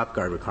impose a prop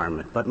guard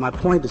requirement. But my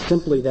point is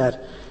simply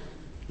that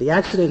The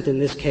accident in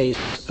this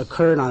case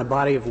occurred on a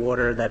body of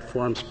water that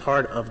forms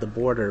part of the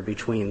border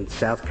between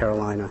South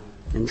Carolina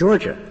and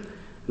Georgia.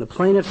 The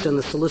plaintiffs and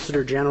the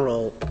Solicitor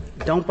General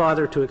don't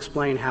bother to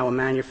explain how a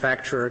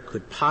manufacturer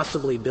could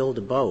possibly build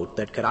a boat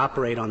that could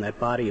operate on that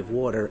body of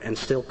water and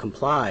still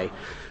comply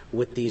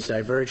with these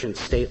divergent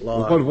state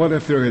laws. But what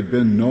if there had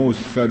been no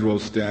federal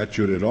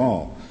statute at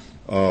all?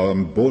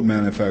 Boat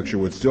manufacturer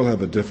would still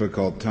have a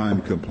difficult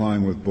time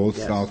complying with both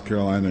South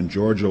Carolina and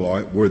Georgia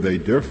law. Were they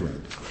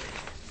different?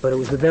 But it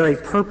was the very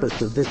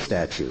purpose of this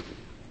statute,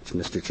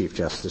 Mr. Chief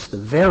Justice, the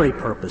very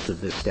purpose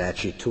of this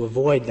statute to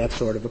avoid that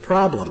sort of a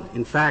problem.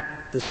 In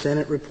fact, the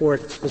Senate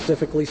report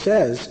specifically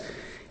says,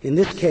 in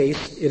this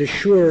case, it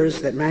assures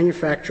that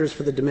manufacturers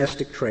for the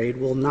domestic trade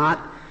will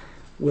not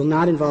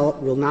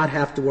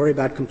have to worry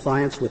about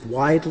compliance with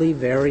widely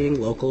varying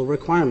local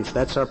requirements.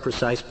 That's our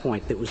precise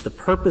point. It was the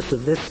purpose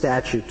of this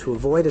statute to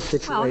avoid a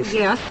situation.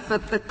 Well, yes,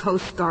 but the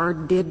Coast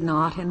Guard did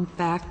not, in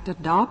fact,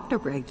 adopt a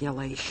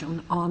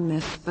regulation on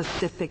this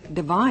specific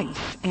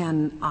device.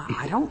 And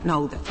I don't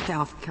know that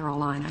South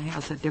Carolina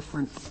has a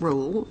different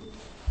rule.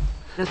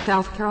 Does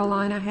South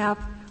Carolina have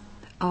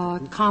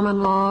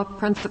common law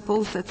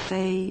principles that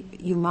say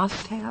you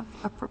must have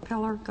a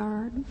propeller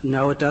guard?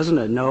 No, it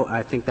doesn't. No,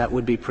 I think that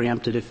would be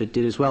preempted if it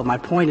did as well. My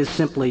point is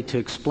simply to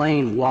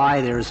explain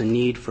why there is a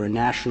need for a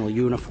national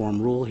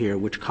uniform rule here,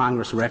 which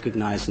Congress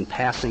recognized in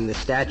passing the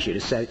statute.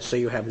 So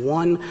you have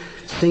one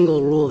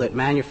single rule that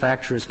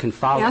manufacturers can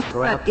follow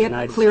throughout the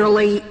United States. Yes, but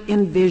it clearly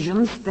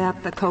envisions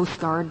that the Coast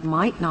Guard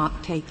might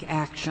not take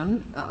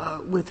action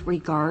with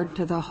regard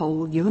to the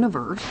whole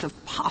universe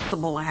of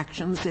possible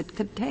actions it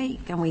could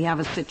take. And we have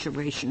a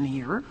situation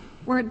here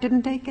where it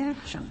didn't take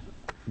action.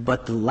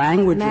 But the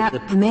language that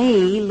of the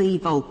may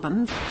leave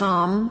open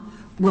some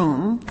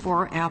room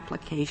for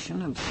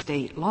application of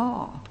state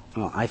law.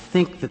 Well, I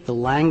think that the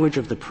language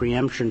of the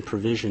preemption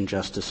provision,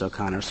 Justice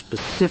O'Connor,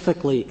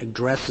 specifically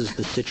addresses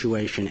the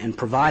situation and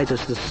provides,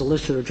 as the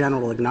Solicitor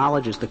General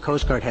acknowledges, the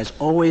Coast Guard has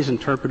always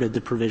interpreted the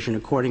provision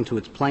according to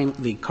its plain.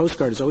 The Coast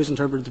Guard has always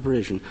interpreted the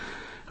provision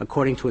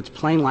according to its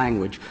plain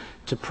language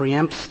to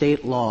preempt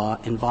state law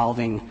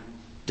involving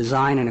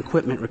design and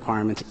equipment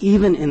requirements,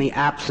 even in the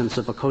absence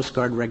of a Coast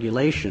Guard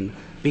regulation,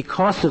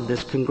 because of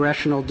this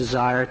congressional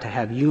desire to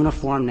have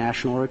uniform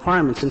national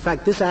requirements. In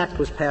fact, this act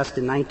was passed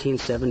in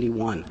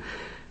 1971.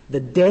 The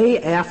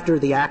day after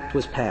the act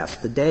was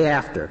passed, the day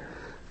after,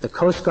 the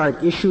Coast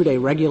Guard issued a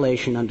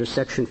regulation under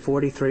Section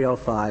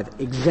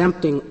 4305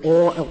 exempting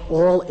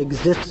all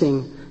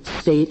existing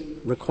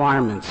state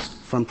requirements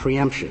from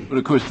preemption. But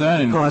of course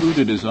that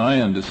included, as I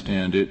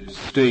understand it,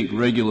 state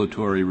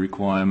regulatory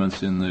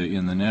requirements in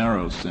the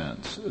narrow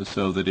sense,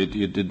 so that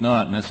it did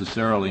not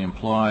necessarily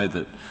imply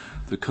that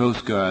the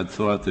Coast Guard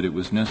thought that it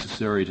was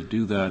necessary to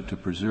do that to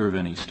preserve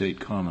any state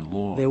common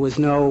law. There was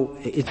no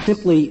 — it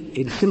simply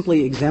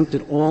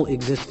exempted all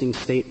existing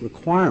state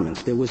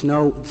requirements. There was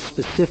no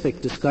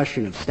specific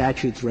discussion of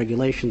statutes,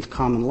 regulations,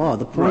 common law.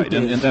 The point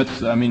is — and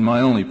that's — I mean,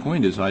 my only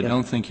point is I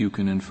don't think you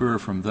can infer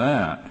from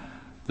that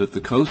the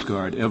Coast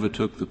Guard ever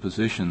took the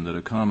position that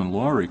a common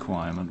law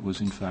requirement was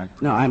in fact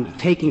No, I'm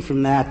taking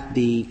from that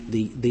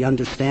the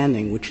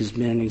understanding, which has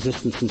been in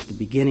existence since the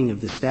beginning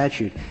of the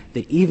statute,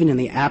 that even in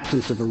the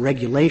absence of a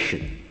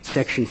regulation,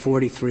 Section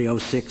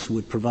 4306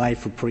 would provide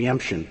for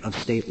preemption of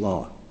state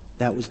law.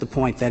 That was the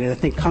point. That, I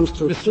think, comes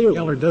through clearly. Mr.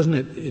 Geller, doesn't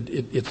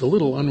it's a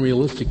little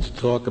unrealistic to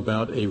talk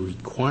about a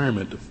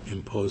requirement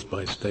imposed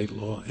by state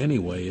law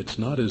anyway. It's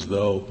not as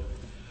though —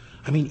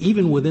 I mean,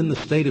 even within the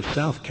state of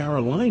South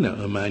Carolina,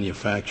 a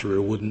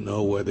manufacturer wouldn't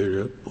know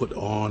whether to put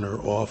on or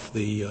off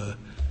the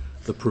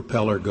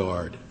propeller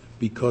guard,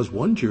 because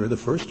one jury, the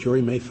first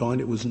jury, may find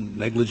it was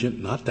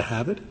negligent not to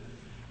have it,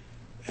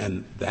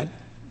 and that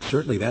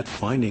certainly that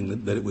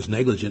finding that it was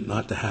negligent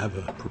not to have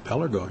a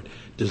propeller guard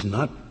does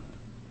not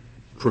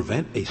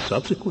prevent a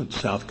subsequent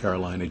South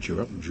Carolina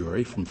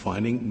jury from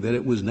finding that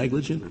it was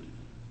negligent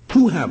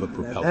to have a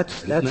propeller.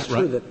 That's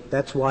true. Right?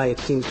 That's why it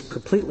seems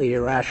completely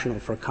irrational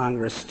for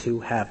Congress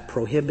to have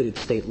prohibited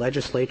state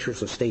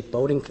legislatures or state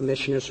boating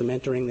commissioners from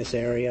entering this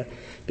area,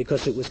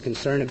 because it was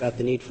concerned about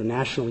the need for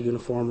national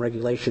uniform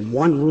regulation,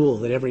 one rule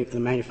that every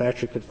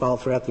manufacturer could follow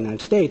throughout the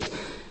United States,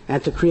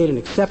 and to create an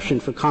exception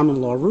for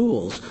common law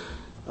rules,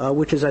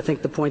 which is, I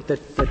think, the point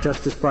that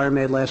Justice Breyer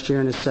made last year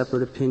in his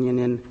separate opinion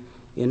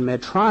in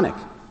Medtronic.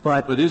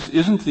 But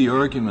isn't the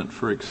argument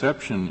for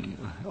exception,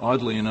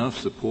 oddly enough,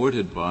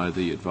 supported by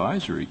the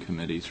advisory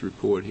committee's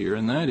report here,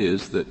 and that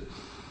is that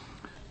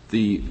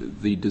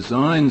the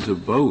designs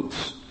of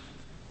boats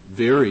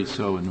vary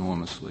so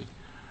enormously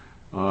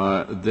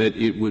that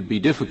it would be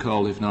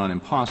difficult, if not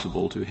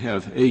impossible, to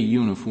have a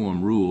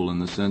uniform rule in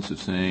the sense of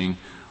saying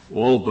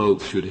all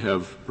boats should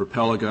have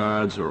propeller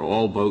guards or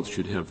all boats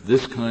should have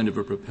this kind of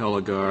a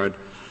propeller guard.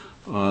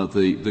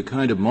 The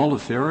kind of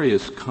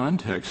multifarious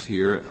context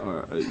here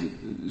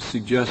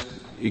suggests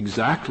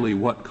exactly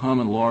what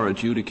common law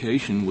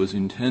adjudication was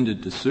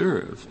intended to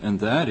serve,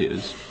 and that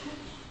is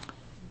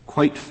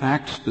quite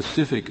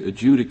fact-specific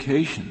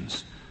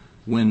adjudications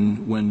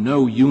when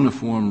no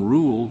uniform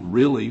rule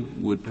really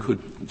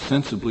could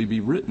sensibly be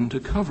written to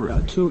cover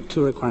it. Two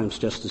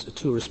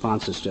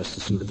responses,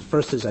 Justice Souter. The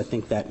first is I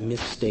think that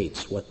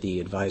misstates what the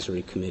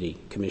advisory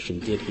commission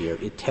did here.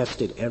 It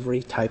tested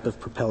every type of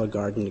propeller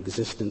guard in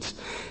existence,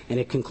 and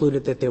it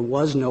concluded that there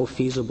was no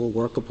feasible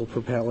workable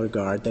propeller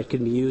guard that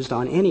could be used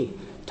on any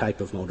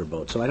type of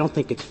motorboat. So I don't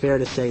think it's fair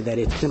to say that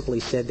it simply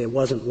said there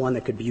wasn't one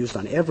that could be used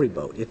on every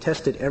boat. It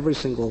tested every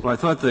single. Well, I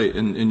thought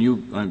and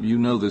you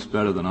know this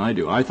better than I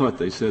do. I thought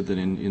they said that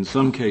in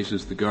some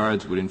cases the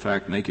guards would in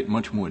fact make it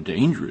much more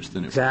dangerous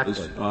than it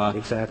was.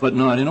 Exactly. But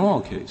not in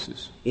all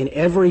cases. In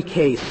every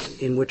case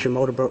in which a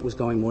motorboat was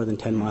going more than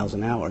 10 miles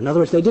an hour. In other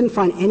words, they didn't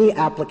find any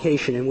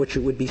application in which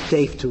it would be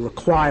safe to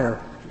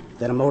require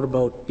that a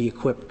motorboat be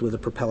equipped with a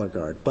propeller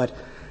guard. But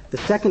the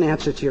second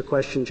answer to your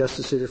question,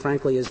 Justice Souter,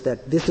 frankly, is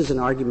that this is an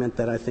argument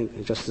that I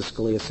think Justice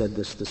Scalia said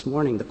this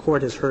morning. The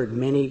Court has heard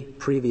many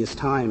previous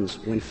times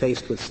when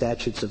faced with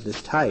statutes of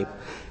this type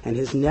and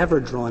has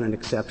never drawn an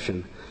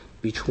exception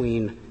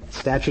between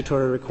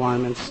statutory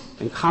requirements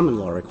and common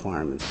law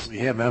requirements. We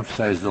have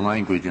emphasized the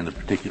language in the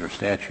particular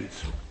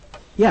statutes.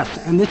 Yes,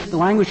 and the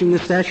language in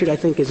this statute, I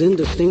think, is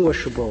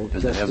indistinguishable.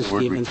 Does it have the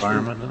word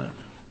requirement in it?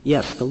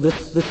 Yes,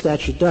 this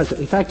statute does.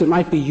 In fact, it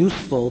might be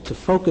useful to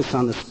focus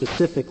on the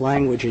specific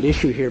language at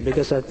issue here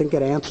because I think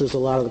it answers a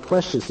lot of the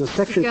questions. The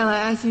section. Mr.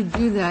 Geller, as you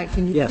do that,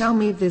 can you Yes. tell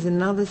me if there's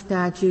another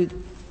statute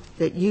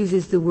that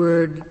uses the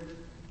word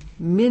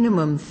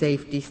minimum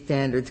safety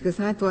standards? Because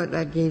I thought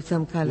that gave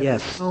some kind of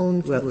Yes.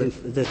 tone to well,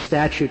 it. The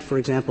statute, for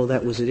example,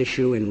 that was at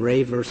issue in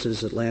Ray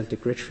versus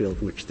Atlantic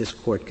Richfield, which this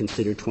Court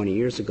considered 20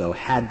 years ago,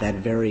 had that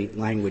very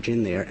language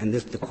in there, and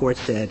the Court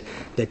said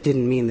that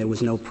didn't mean there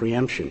was no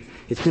preemption.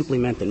 It simply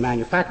meant that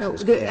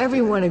manufacturers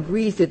Everyone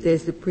agrees that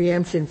there's the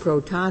preemption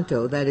pro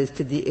tanto, that is,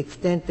 to the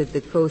extent that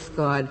the Coast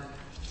Guard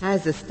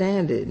has a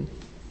standard,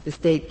 the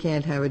state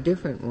can't have a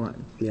different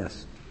one.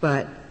 Yes.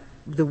 But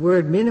the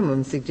word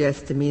minimum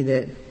suggests to me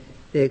that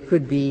there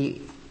could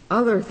be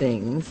other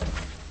things.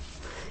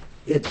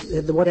 Those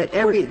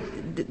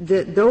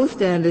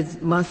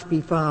standards must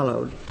be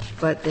followed,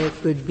 but there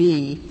could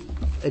be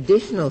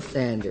additional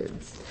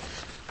standards.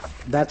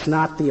 That's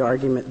not the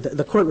argument.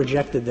 The Court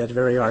rejected that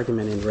very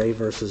argument in Ray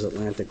versus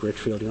Atlantic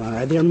Richfield, Your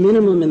Honor. They're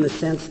minimum in the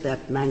sense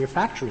that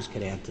manufacturers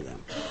could add to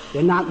them.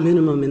 They're not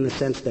minimum in the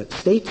sense that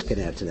states could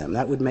add to them.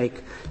 That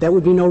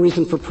would be no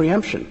reason for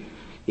preemption.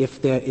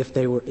 If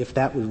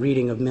that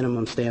reading of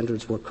minimum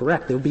standards were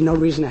correct, there would be no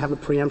reason to have a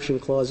preemption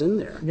clause in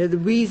there. Now, the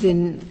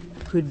reason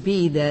could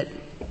be that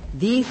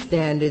these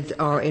standards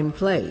are in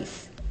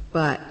place,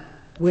 but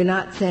we're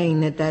not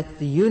saying that that's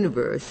the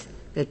universe,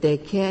 that there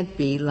can't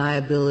be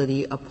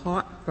liability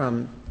apart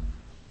from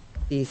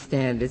these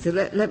standards. So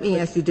let me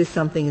ask you just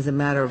something as a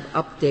matter of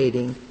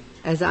updating.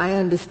 As I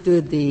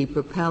understood the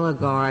propeller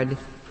guard,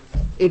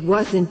 it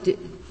wasn't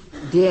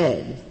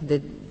dead,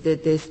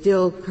 that there's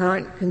still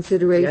current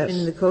consideration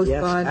in the Coast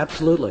Guard? Yes,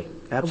 absolutely.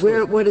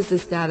 What is the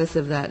status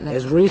of that now?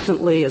 As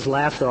recently as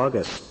last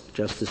August,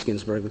 Justice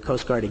Ginsburg, the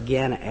Coast Guard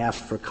again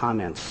asked for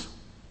comments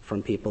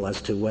from people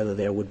as to whether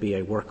there would be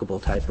a workable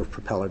type of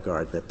propeller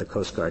guard that the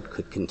Coast Guard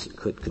could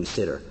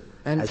consider.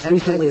 As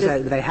recently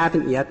as they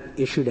haven't yet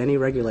issued any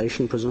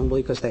regulation,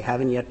 presumably because they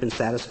haven't yet been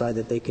satisfied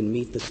that they can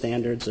meet the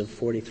standards of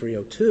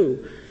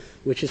 4302,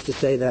 which is to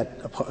say that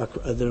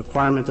the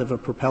requirement of a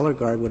propeller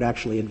guard would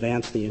actually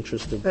advance the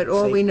interest of But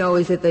all safety. we know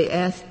is that they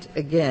asked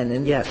again,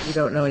 and yes. we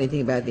don't know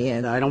anything about the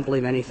answer. I don't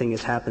believe anything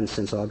has happened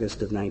since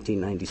August of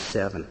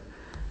 1997.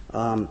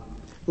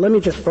 Let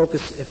me just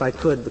focus, if I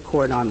could, the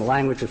Court on the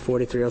language of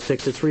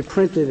 4306. It's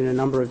reprinted in a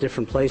number of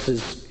different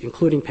places,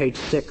 including page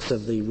 6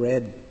 of the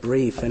red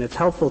brief, and it's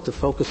helpful to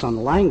focus on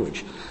the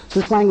language.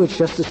 So this language,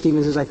 Justice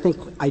Stevens, is, I think,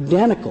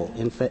 identical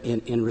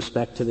in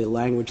respect to the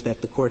language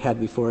that the Court had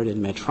before it in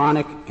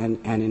Medtronic and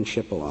in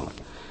Chippewa.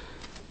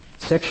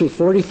 Section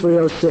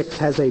 4306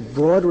 has a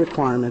broad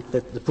requirement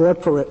that the broad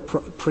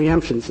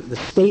preemptions that the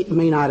state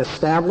may not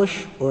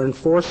establish or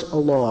enforce a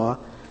law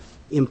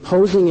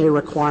imposing a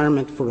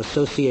requirement for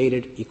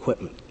associated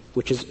equipment,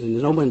 which is,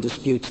 no one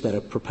disputes that a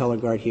propeller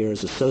guard here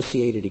is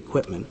associated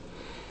equipment.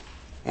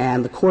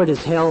 And the Court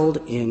has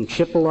held in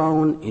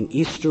Chippewa, in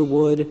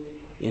Easterwood,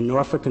 in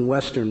Norfolk and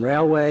Western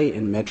Railway,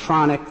 in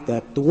Medtronic,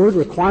 that the word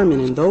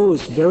requirement in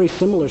those very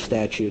similar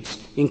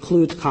statutes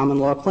includes common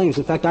law claims.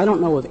 In fact, I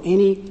don't know of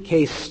any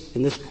case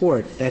in this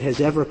Court that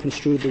has ever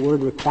construed the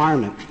word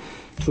requirement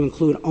to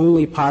include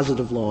only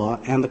positive law,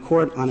 and the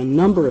Court on a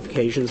number of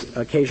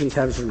occasions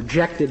has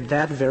rejected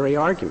that very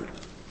argument.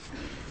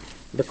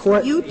 The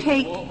Court You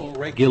take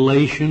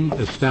regulation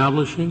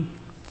establishing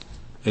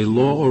a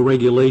law or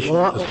regulation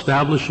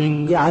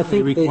establishing I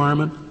think a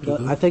requirement?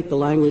 I think the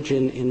language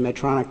in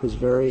Medtronic was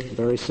very,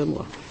 very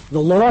similar.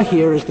 The law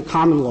here is the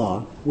common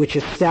law, which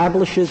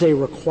establishes a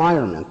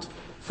requirement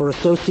for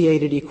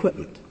associated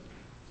equipment.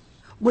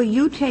 Will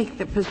you take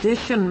the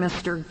position,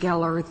 Mr.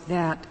 Geller,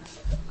 that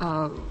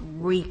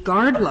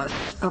regardless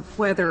of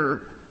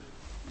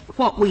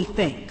what we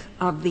think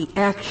of the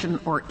action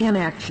or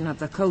inaction of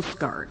the Coast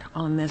Guard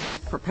on this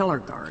propeller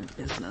guard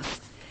business,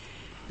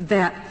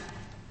 that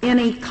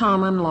any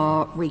common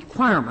law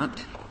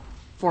requirement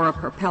for a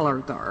propeller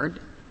guard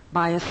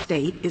by a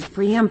state is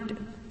preempted,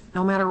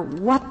 no matter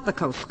what the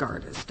Coast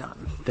Guard has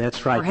done.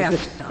 That's right. Or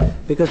has done.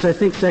 Because I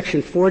think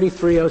Section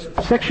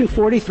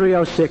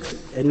 4306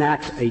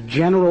 enacts a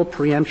general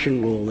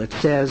preemption rule that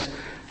says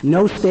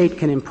no state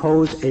can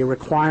impose a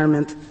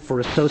requirement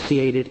for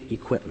associated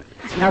equipment.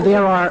 Now,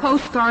 there are... The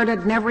Coast Guard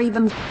had never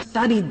even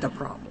studied the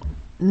problem.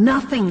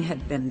 Nothing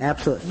had been done.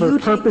 Absolutely. For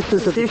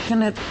purposes of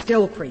position, it's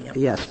still preempted.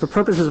 Yes, for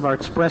purposes of our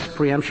express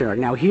preemption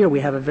argument. Now, here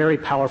we have a very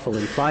powerful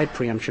implied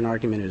preemption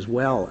argument as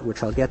well,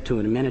 which I'll get to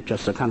in a minute,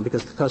 Justice O'Connor,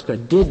 because the Coast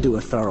Guard did do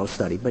a thorough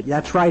study. But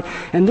that's right.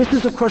 And this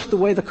is, of course, the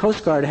way the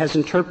Coast Guard has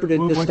interpreted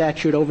this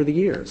statute over the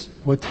years.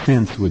 What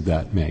sense would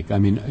that make? I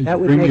mean, it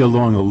brings you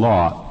along a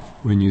lot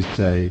when you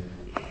say,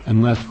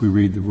 unless we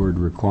read the word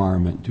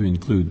requirement to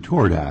include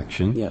tort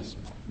action, yes,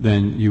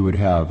 then you would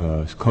have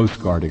a Coast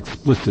Guard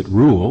explicit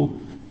rule,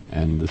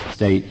 and the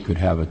state could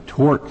have a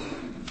tort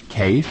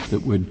case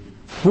that would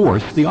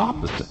force the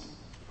opposite.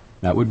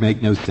 That would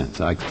make no sense.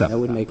 I accept that. That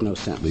would make no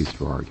sense. At least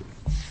for argument.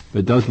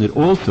 But doesn't it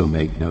also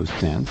make no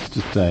sense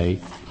to say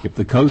if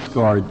the Coast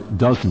Guard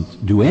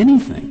doesn't do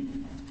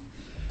anything,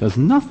 does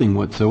nothing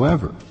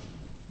whatsoever,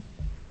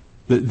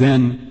 that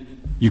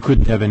then you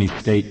couldn't have any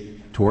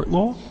state tort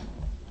law?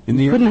 In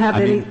the couldn't have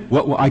any.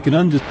 I can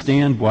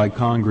understand why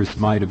Congress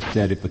might have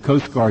said if the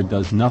Coast Guard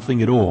does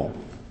nothing at all,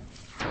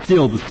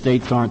 still the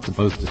states aren't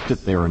supposed to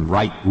sit there and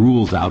write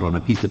rules out on a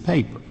piece of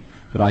paper.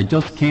 But I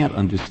just can't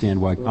understand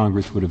why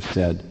Congress would have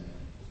said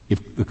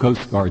if the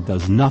Coast Guard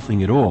does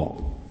nothing at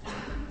all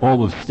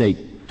of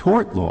state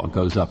tort law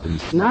goes up in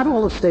smoke. Not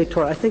all of state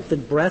tort. I think the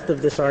breadth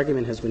of this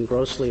argument has been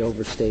grossly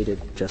overstated,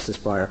 Justice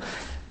Breyer.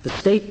 The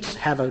states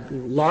have a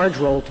large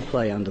role to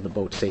play under the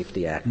Boat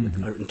Safety Act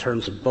in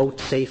terms of boat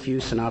safe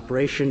use and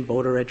operation,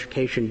 boater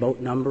education, boat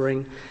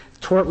numbering.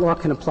 Tort law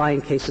can apply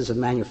in cases of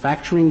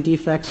manufacturing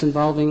defects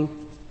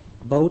involving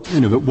boats.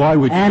 But why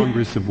would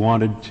Congress have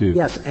wanted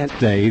to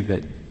say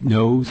that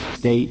no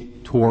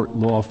state tort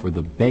law for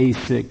the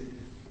basic,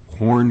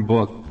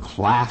 Hornbook,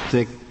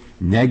 classic,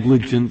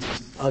 negligence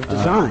of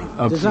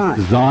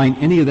design,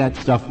 any of that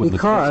stuff with the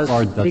Coast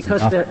Guard does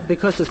nothing?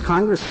 Because as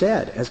Congress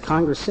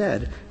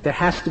said, there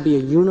has to be a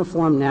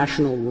uniform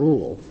national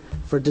rule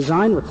for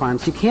design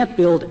requirements. You can't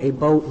build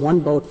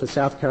one boat for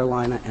South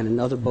Carolina and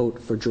another boat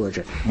for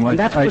Georgia. Well, and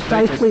that's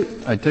precisely...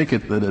 I take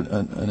it that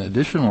an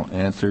additional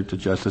answer to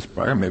Justice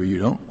Breyer, maybe you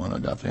don't want to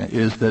adopt that,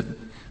 is that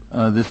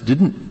this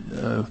didn't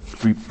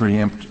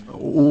preempt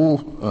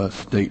all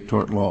state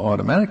tort law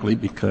automatically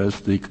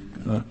because the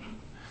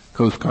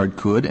Coast Guard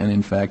could and,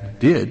 in fact,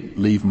 did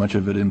leave much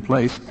of it in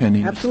place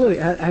pending. Absolutely.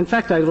 In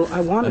fact, I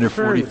want to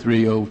refer to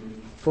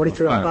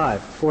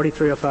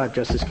 4305,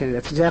 Justice Kennedy.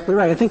 That's exactly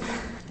right. I think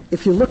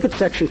if you look at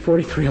Section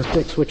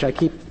 4306, which I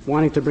keep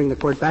wanting to bring the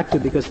Court back to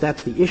because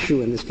that's the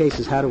issue in this case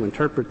is how to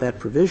interpret that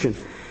provision,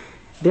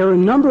 there are a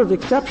number of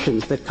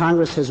exceptions that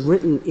Congress has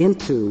written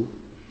into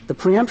the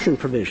preemption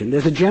provision.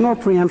 There's a general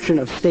preemption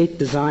of state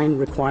design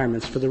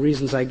requirements for the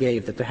reasons I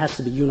gave, that there has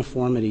to be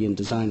uniformity in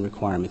design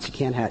requirements.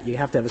 You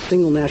have to have a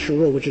single national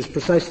rule, which is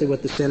precisely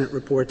what the Senate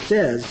report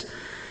says.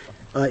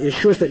 It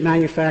assures that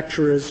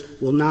manufacturers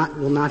will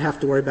not have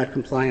to worry about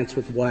compliance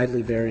with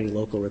widely varying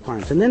local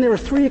requirements. And then there are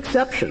three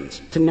exceptions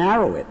to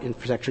narrow it in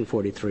Section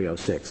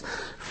 4306.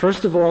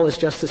 First of all, as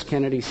Justice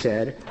Kennedy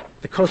said,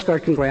 the Coast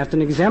Guard can grant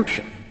an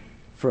exemption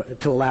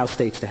to allow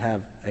states to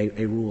have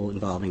a rule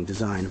involving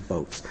design of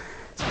boats.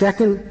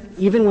 Second,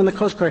 even when the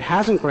Coast Guard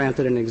hasn't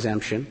granted an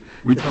exemption...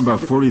 We're talking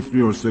about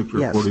 4306 or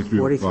yes,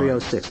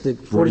 4306.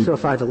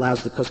 4305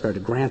 allows the Coast Guard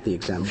to grant the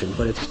exemption,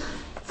 but it's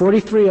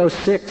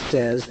 4306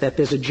 says that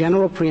there's a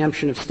general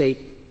preemption of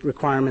state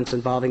requirements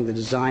involving the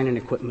design and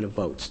equipment of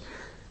boats.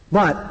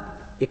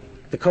 But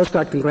the Coast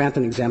Guard can grant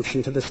an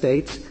exemption to the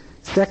states.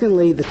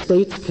 Secondly, the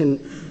states can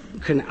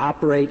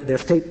operate, their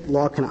state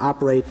law can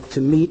operate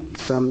to meet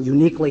some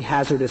uniquely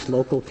hazardous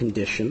local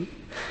condition.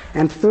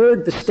 And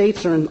third, the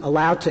states are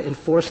allowed to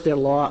enforce their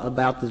law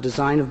about the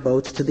design of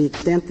boats to the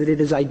extent that it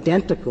is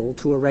identical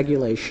to a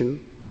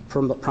regulation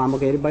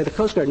promulgated by the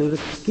Coast Guard. And the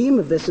scheme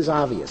of this is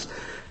obvious.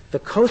 The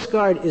Coast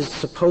Guard is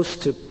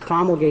supposed to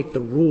promulgate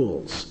the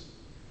rules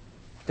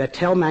that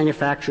tell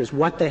manufacturers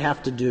what they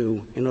have to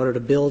do in order to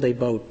build a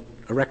boat,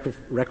 a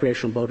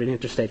recreational boat in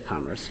interstate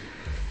commerce.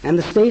 And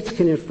the states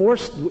can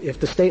enforce,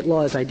 if the state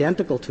law is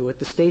identical to it,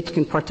 the states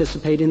can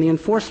participate in the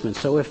enforcement.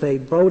 So if a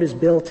boat is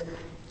built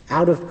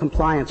out of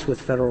compliance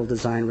with federal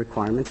design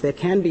requirements, there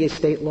can be a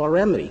state law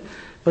remedy.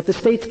 But the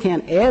states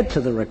can't add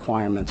to the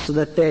requirements so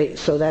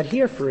that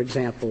here, for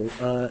example,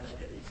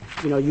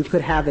 you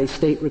could have a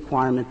state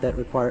requirement that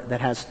requires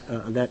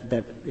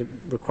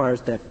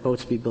that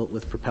boats be built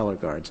with propeller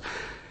guards.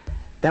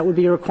 That would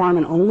be a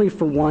requirement only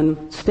for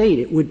one state.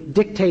 It would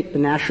dictate the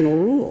national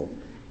rule.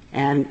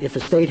 And if a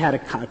state had a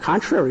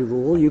contrary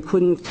rule, you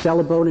couldn't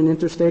sell a boat in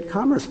interstate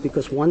commerce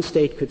because one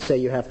state could say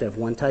you have to have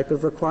one type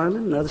of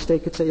requirement, another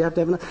state could say you have to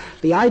have another.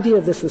 The idea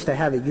of this was to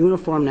have a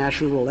uniform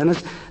national rule. And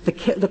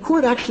the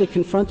Court actually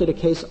confronted a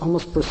case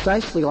almost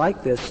precisely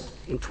like this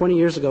 20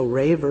 years ago,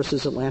 Ray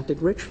versus Atlantic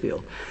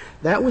Richfield.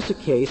 That was a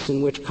case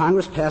in which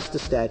Congress passed a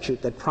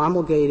statute that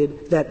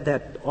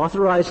that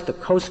authorized the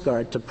Coast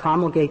Guard to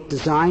promulgate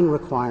design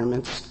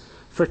requirements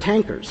for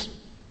tankers.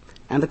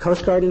 And the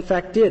Coast Guard, in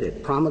fact, did.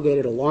 It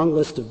promulgated a long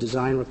list of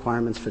design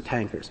requirements for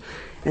tankers.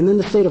 And then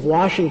the state of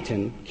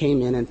Washington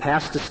came in and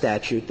passed a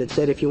statute that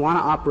said if you want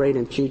to operate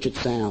in Puget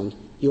Sound,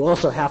 you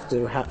also have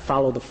to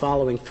follow the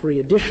following 3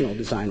 additional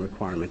design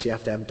requirements. You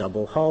have to have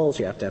double hulls.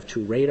 You have to have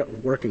 2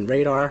 working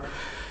radar.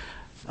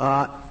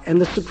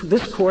 And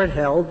this Court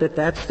held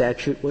that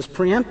statute was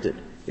preempted.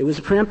 It was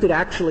preempted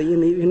actually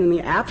in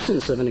the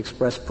absence of an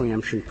express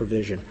preemption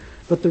provision.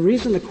 But the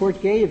reason the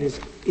Court gave is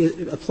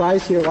it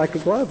applies here like a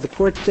glove. The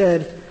Court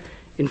said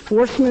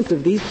enforcement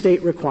of these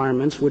state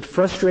requirements would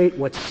frustrate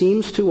what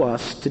seems to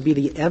us to be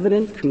the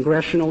evident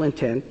congressional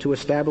intent to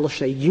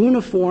establish a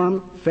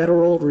uniform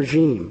federal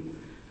regime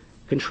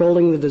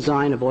controlling the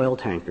design of oil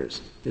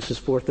tankers. This is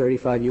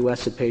 435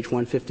 U.S. at page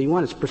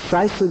 151. It's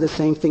precisely the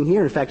same thing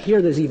here. In fact,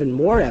 here there's even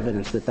more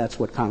evidence that that's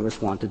what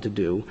Congress wanted to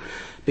do,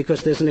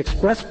 because there's an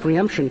express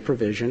preemption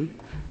provision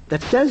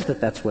that says that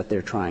that's what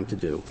they're trying to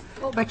do.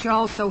 Well, but you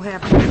also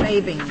have the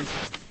savings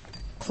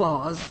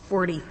clause,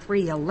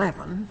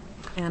 4311.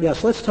 And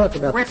yes, let's talk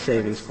about the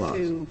savings clause.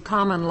 To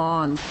common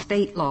law and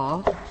state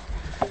law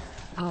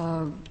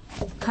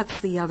cuts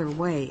the other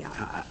way.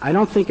 I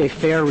don't think a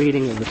fair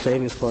reading of the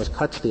savings clause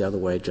cuts the other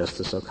way,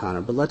 Justice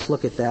O'Connor, but let's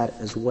look at that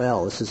as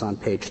well. This is on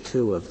page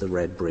 2 of the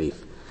red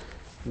brief.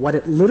 What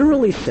it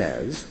literally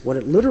says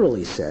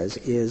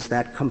is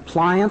that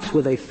compliance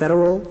with a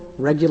federal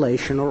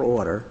regulation or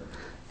order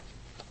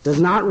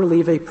does not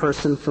relieve a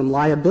person from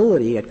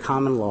liability at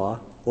common law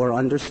or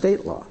under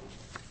state law.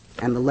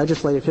 And the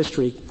legislative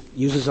history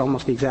uses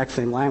almost the exact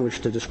same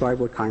language to describe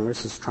what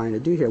Congress is trying to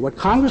do here. What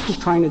Congress is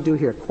trying to do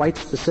here quite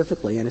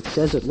specifically, and it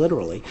says it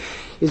literally,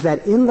 is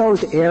that in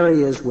those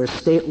areas where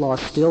state law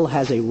still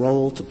has a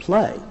role to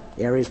play,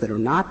 areas that are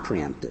not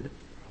preempted,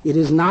 it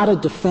is not a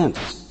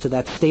defense to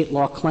that state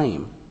law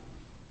claim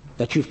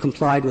that you've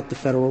complied with the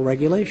federal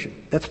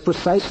regulation. That's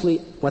precisely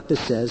what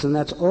this says, and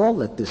that's all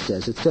that this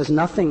says. It says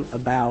nothing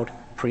about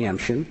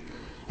preemption.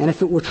 And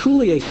if it were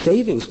truly a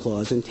savings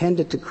clause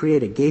intended to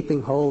create a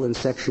gaping hole in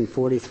Section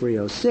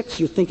 4306,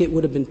 you'd think it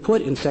would have been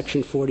put in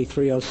Section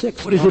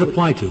 4306. What does it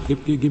apply to?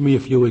 Give me a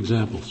few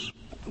examples.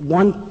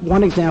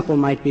 One example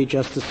might be,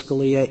 Justice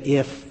Scalia,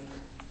 if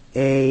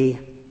a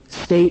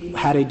state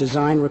had a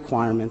design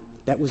requirement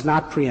that was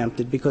not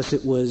preempted because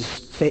it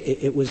was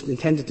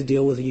intended to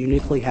deal with a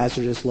uniquely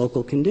hazardous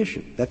local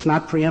condition. That's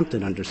not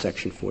preempted under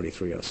Section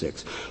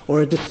 4306.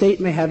 Or the state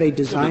may have a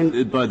design.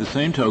 But by the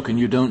same token,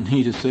 you don't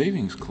need a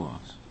savings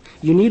clause.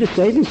 You need a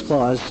savings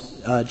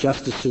clause,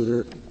 Justice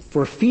Souter,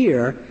 for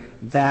fear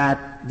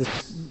that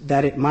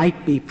it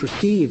might be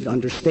perceived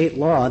under state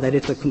law that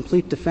it's a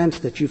complete defense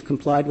that you've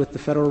complied with the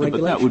federal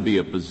regulation. But that would be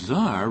a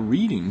bizarre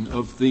reading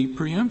of the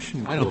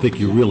preemption clause. I don't think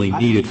you really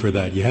need it for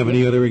that. You have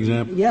any other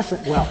examples? Yes.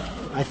 Well,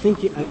 I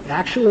think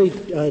actually,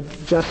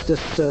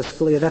 Justice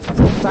Scalia, that's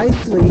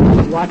precisely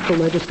what the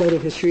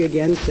legislative history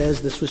again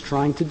says this was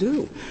trying to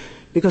do.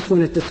 Because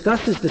when it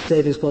discusses the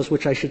savings clause,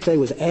 which I should say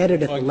was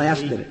added at the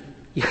last minute.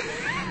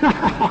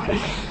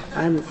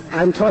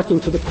 I'm talking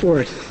to the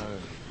Court.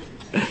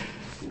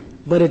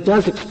 But it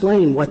does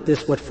explain what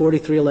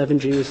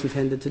 4311G is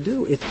intended to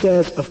do. It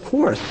says, of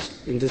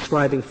course, in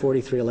describing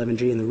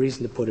 4311G and the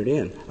reason to put it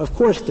in, of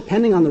course,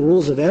 depending on the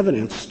rules of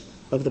evidence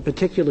of the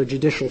particular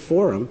judicial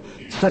forum,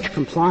 such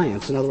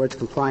compliance, in other words,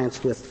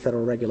 compliance with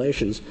federal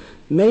regulations,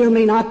 may or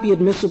may not be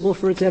admissible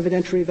for its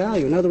evidentiary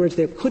value. In other words,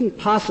 they couldn't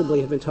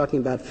possibly have been talking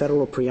about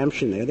federal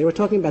preemption there. They were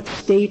talking about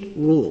state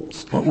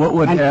rules. What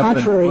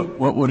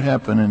would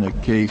happen in a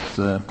case,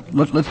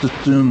 let's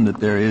assume that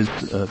there is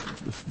a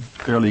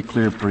fairly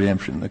clear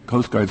preemption. The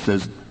Coast Guard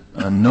says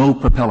no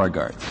propeller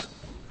guards,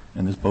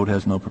 and this boat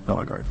has no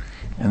propeller guard,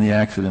 and the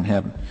accident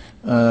happened.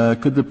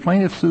 Could the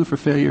plaintiff sue for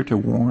failure to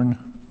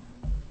warn?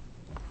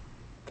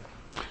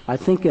 I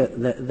think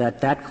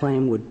that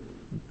claim would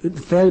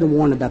failure to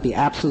warn about the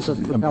absence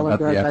of propeller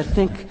guards.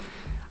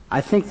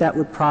 I think that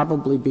would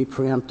probably be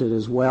preempted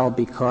as well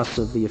because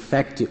of the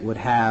effect it would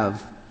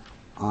have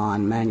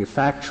on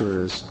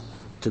manufacturers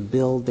to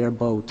build their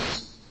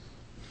boats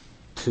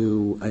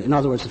to. In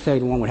other words, the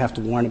failure to warn would have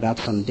to warn about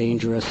some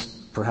dangerous,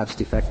 perhaps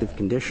defective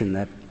condition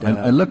that.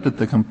 I looked at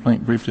the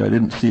complaint briefly. I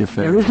didn't see a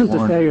failure. There isn't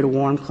a failure to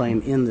warn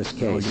claim in this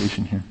case.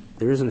 Allegation here.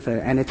 There isn't a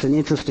failure, and it's an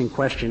interesting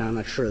question. I'm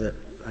not sure that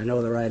I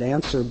know the right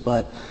answer,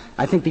 but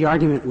I think the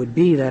argument would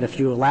be that if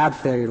you allowed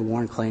failure to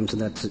warn claims in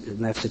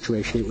that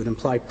situation, it would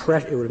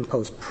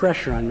impose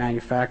pressure on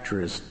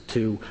manufacturers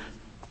to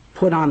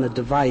put on the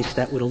device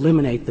that would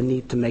eliminate the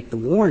need to make the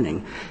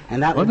warning,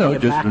 and that would be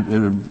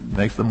it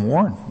makes them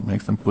warn,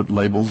 makes them put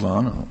labels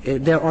on.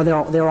 There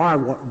are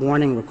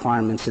warning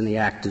requirements in the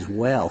Act as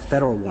well,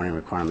 federal warning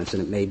requirements,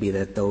 and it may be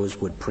that those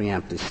would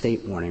preempt a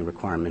state warning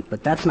requirement,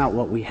 but that's not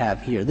what we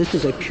have here. This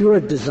is a pure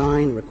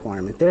design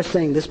requirement. They're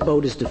saying this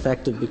boat is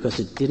defective because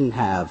it didn't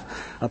have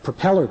a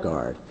propeller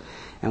guard.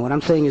 And what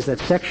I'm saying is that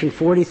Section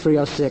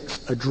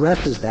 4306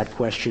 addresses that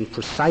question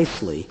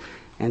precisely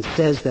and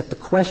says that the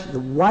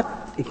question,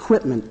 what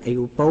equipment a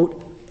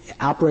boat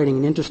operating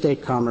in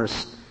interstate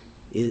commerce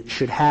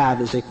should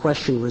have is a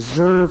question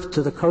reserved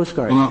to the Coast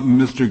Guard. Well,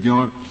 Mr.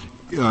 Gillett,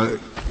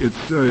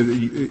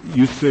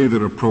 you say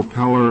that a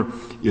propeller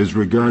is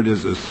regarded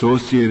as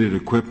associated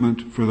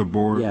equipment for the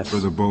boat? Yes. For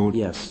the boat?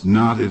 Yes.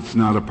 It's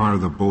not a part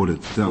of the boat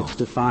itself. It's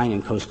defined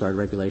in Coast Guard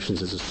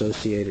regulations as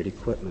associated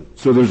equipment.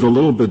 So there's a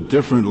little bit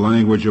different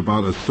language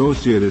about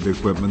associated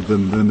equipment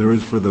than there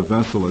is for the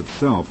vessel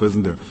itself,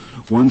 isn't there?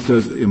 One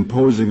says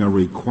imposing a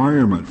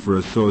requirement for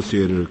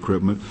associated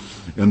equipment,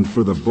 and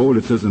for the boat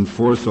it says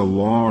enforce a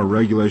law or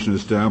regulation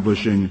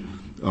establishing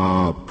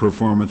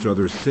performance or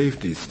other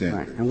safety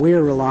standards. Right. And we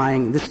are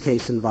relying, this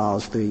case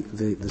involves the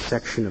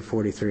section of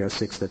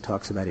 4306 that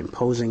talks about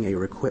imposing a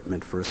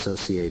requirement for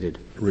associated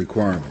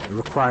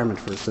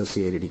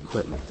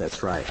equipment.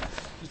 That's right.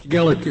 Mr.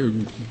 Gallagher,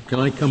 can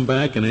I come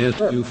back and ask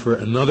you for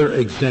another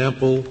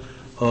example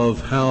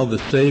of how the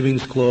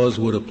savings clause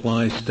would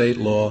apply state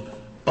law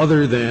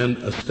other than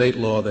a state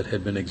law that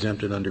had been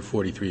exempted under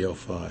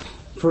 4305?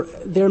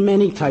 There are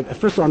many types.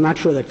 First of all, I'm not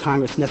sure that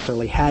Congress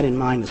necessarily had in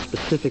mind a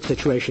specific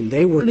situation.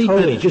 They were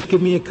told. Just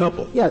give me a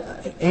couple. Yeah,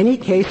 any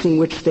case in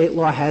which state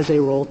law has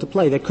a role to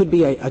play. There could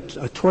be a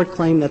tort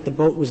claim that the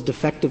boat was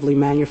defectively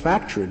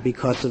manufactured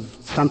because of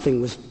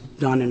something was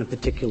done in a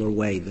particular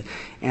way.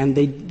 And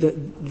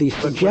the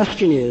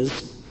suggestion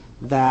is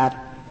that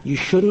you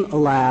shouldn't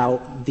allow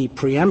the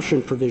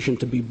preemption provision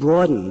to be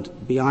broadened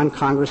beyond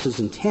Congress's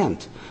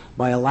intent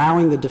by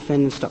allowing the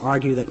defendants to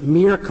argue that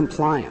mere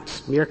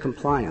compliance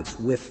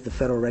with the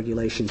federal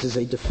regulations is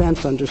a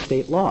defense under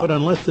state law. But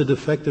unless the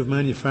defective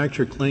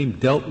manufacture claim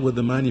dealt with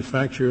the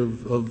manufacture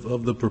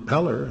of the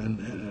propeller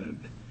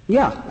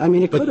yeah, I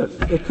mean, it could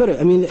have. It could have.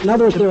 I mean, in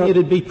other words,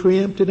 it'd be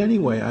preempted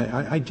anyway.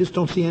 I just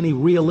don't see any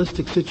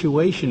realistic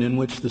situation in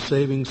which the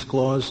savings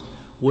clause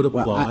would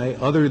apply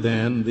other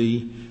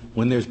than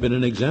when there's been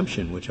an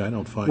exemption, which I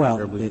don't find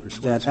terribly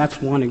persuasive.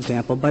 That's one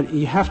example. But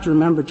you have to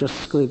remember,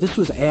 Justice Scalia, this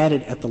was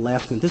added at the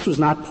last minute. This was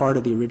not part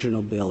of the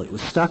original bill. It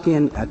was stuck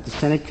in at the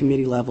Senate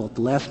committee level at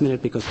the last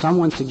minute because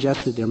someone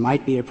suggested there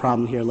might be a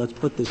problem here. Let's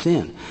put this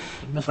in.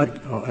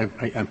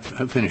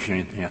 I'm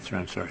finishing the answer.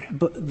 I'm sorry.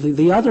 But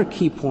the other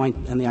key point,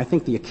 and I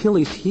think the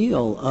Achilles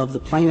heel of the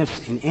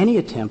plaintiffs in any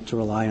attempt to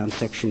rely on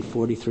Section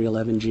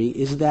 4311G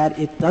is that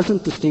it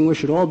doesn't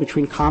distinguish at all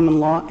between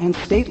common law and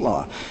state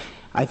law.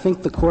 I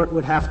think the Court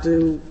would have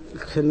to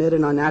commit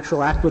an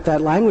unnatural act with that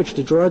language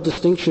to draw a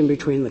distinction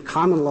between the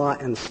common law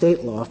and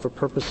state law for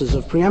purposes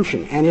of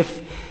preemption. And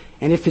if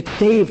it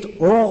saved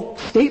all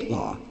state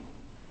law,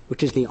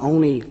 which is the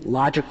only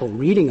logical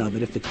reading of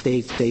it if it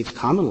saves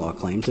common law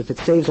claims, if it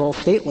saves all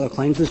state law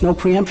claims, there's no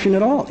preemption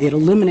at all. It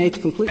eliminates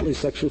completely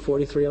Section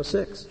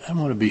 4306. I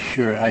want to be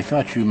sure. I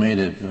thought you made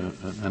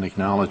an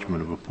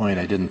acknowledgement of a point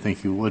I didn't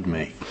think you would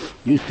make.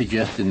 You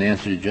suggested in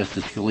answer to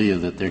Justice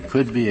Scalia that there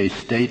could be a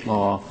state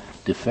law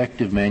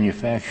defective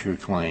manufacturer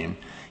claim,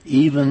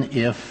 even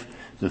if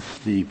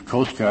the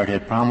Coast Guard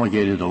had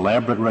promulgated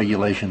elaborate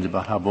regulations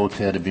about how boats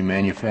had to be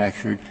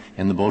manufactured,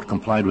 and the boat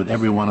complied with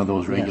every one of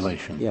those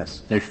regulations.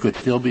 Yes. There could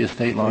still be a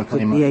state law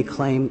claim.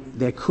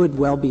 There could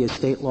well be a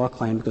state law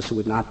claim because it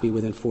would not be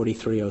within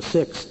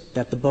 4306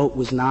 that the boat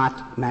was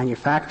not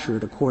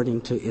manufactured according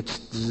to its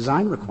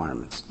design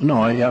requirements.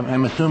 No,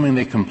 I'm assuming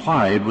they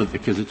complied with,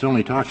 because it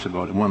only talks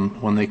about it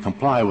when they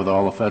comply with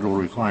all the federal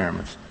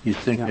requirements. You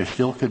think there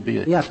still could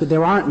be Yes, but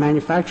there aren't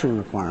manufacturing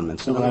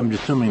requirements. No, I'm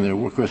assuming there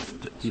were, of course,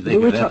 they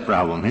get that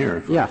problem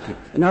here. Yeah.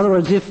 In other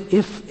words,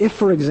 if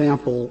for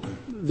example,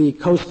 the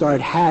Coast Guard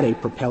had a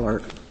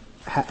propeller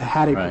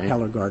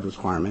guard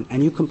requirement,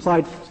 and you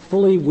complied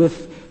fully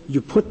with, you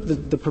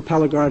put the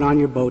propeller guard on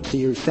your boat so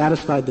you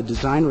satisfied the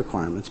design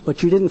requirements,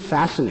 but you didn't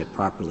fasten it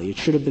properly. It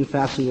should have been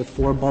fastened with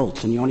 4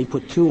 bolts, and you only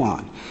put 2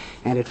 on,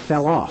 and it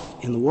fell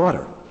off in the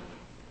water.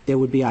 There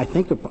would be, I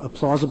think, a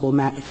plausible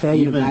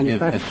failure of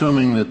manufacturing.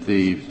 Assuming that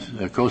the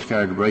Coast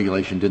Guard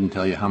regulation didn't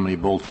tell you how many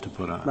bolts to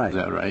put on. Right. Is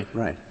that right?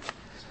 Right.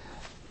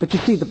 But you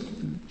see,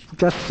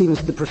 Justice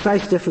Stevens, the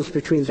precise difference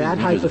between that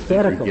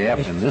hypothetical. There's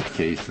a gap in this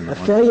case. A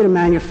failure to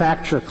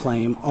manufacture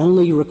claim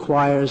only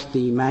requires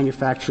the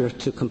manufacturer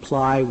to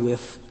comply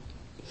with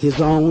his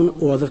own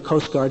or the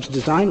Coast Guard's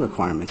design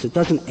requirements. It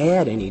doesn't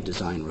add any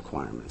design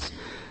requirements.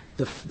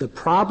 The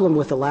problem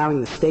with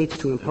allowing the states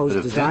to impose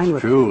design requirements. If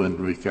that's true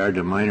in regard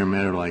to minor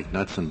matter like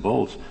nuts and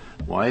bolts,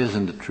 why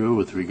isn't it true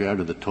with regard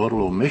to the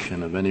total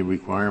omission of any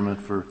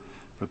requirement for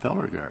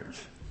propeller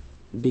guards?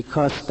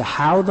 Because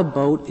how the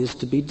boat is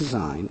to be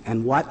designed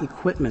and what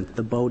equipment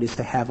the boat is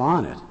to have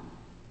on it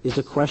is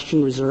a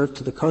question reserved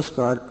to the Coast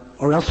Guard,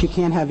 or else you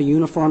can't have a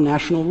uniform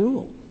national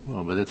rule.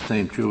 Well, but it's the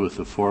same true with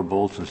the 4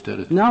 bolts instead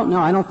of... No,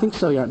 I don't think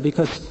so,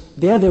 because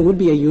there would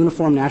be a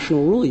uniform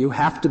national rule. You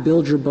have to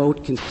build your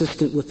boat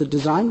consistent with the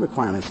design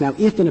requirements. Now,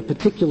 if in a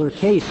particular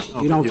case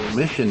you don't... The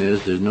omission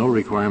is there's no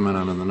requirement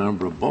on the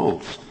number of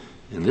bolts.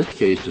 In this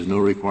case, there's no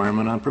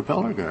requirement on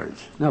propeller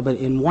guards. No, but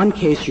in one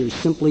case you're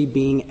simply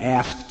being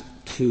asked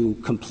to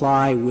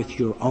comply with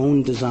your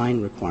own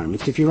design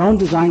requirements. If your own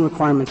design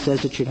requirement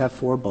says it should have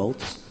 4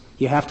 bolts,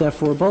 you have to have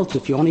 4 boats.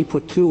 If you only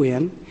put 2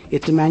 in,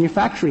 it's a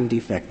manufacturing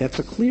defect. That's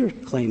a clear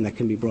claim that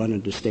can be brought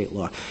under state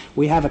law.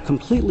 We have a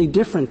completely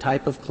different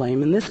type of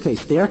claim in this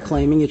case. They're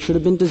claiming it should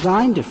have been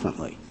designed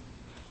differently.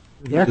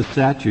 The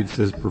statute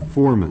says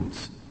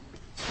performance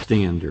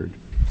standard.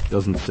 It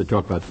doesn't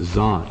talk about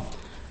design.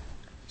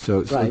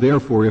 So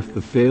therefore, if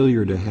the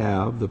failure to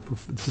have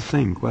it's the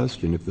same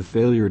question. If the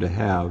failure to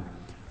have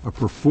a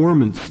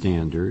performance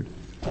standard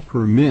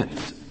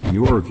permits, in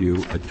your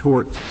view, a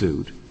tort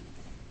suit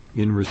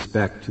in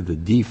respect to the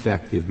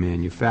defective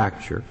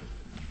manufacture,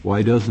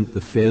 why doesn't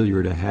the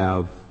failure to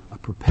have a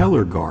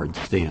propeller guard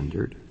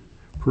standard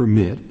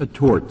permit a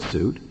tort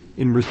suit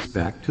in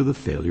respect to the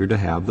failure to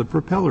have the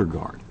propeller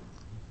guard?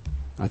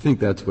 I think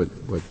that's what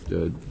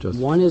Justice...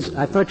 One is,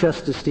 I thought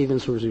Justice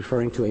Stevens was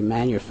referring to a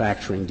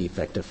manufacturing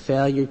defect, a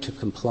failure to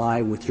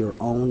comply with your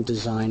own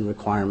design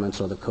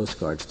requirements or the Coast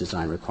Guard's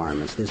design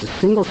requirements. There's a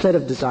single set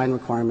of design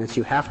requirements.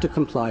 You have to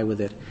comply with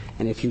it,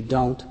 and if you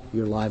don't,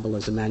 you're liable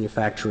as a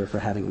manufacturer for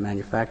having a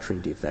manufacturing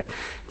defect.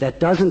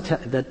 That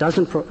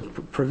doesn't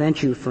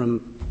prevent you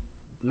from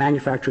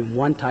manufacturing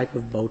one type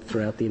of boat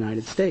throughout the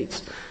United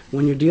States.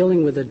 When you're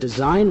dealing with a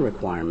design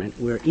requirement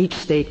where each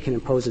state can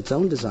impose its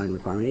own design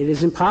requirement, it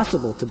is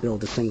impossible to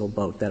build a single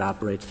boat that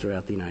operates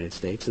throughout the United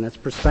States, and that's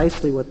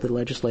precisely what the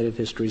legislative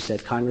history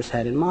said Congress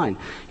had in mind.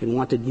 It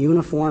wanted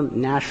uniform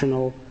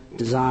national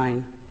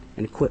design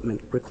and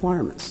equipment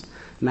requirements.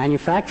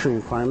 Manufacturing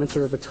requirements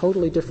are of a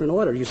totally different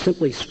order. You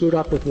simply screwed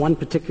up with one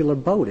particular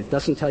boat. It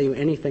doesn't tell you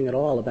anything at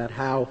all about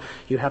how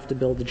you have to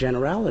build the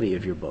generality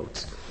of your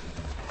boats.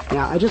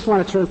 Now, I just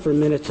want to turn for a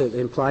minute to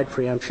implied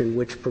preemption,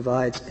 which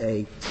provides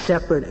a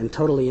separate and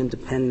totally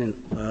independent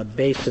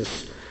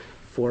basis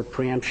for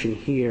preemption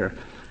here.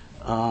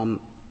 Even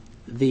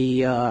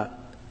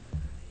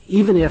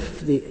if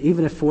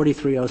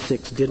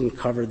 4306 didn't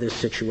cover this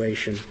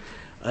situation,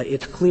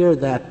 it's clear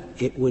that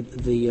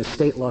the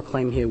state law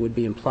claim here would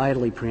be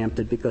impliedly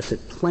preempted because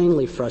it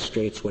plainly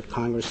frustrates what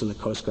Congress and the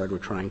Coast Guard were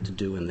trying to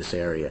do in this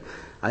area.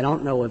 I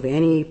don't know of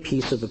any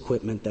piece of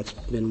equipment that's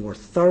been more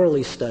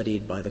thoroughly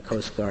studied by the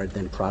Coast Guard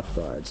than prop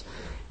guards.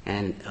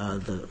 And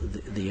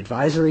the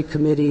advisory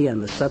committee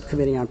and the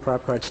subcommittee on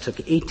prop guards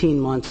took 18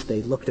 months.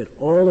 They looked at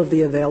all of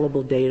the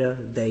available data.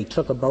 They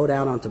took a boat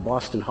out onto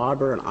Boston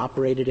Harbor and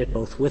operated it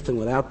both with and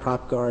without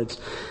prop guards.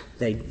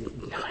 They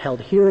held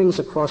hearings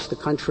across the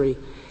country.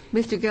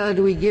 Mr. Geller,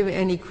 do we give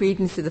any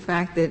credence to the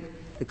fact that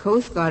the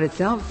Coast Guard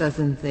itself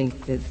doesn't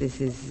think that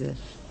this is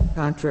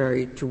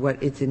contrary to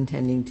what it's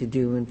intending to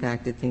do? In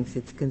fact, it thinks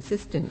it's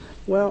consistent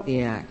with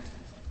the Act.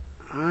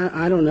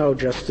 I don't know,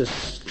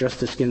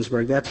 Justice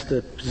Ginsburg. That's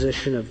the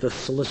position of the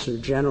Solicitor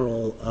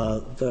General.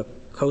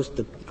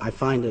 I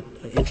find it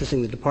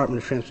interesting the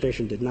Department of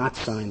Transportation did not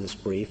sign this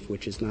brief,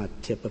 which is not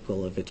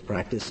typical of its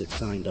practice. It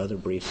signed other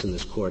briefs in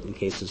this Court in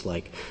cases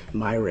like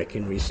Myrick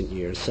in recent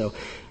years. So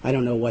I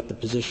don't know what the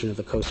position of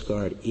the Coast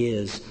Guard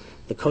is.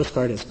 The Coast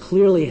Guard has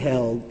clearly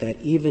held that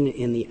even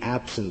in the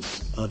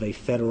absence of a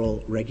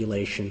federal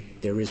regulation,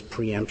 there is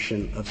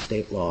preemption of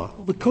state law.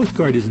 Well, the Coast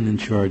Guard isn't in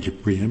charge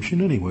of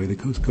preemption anyway. The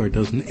Coast Guard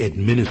doesn't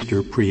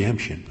administer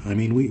preemption. I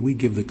mean, we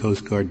give the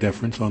Coast Guard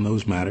deference on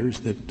those matters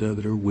that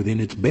are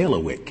within its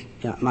bailiwick.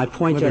 Yeah, my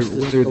point, whether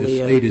Justice the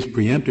state is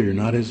preempted or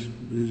not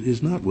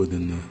is not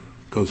within the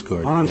Coast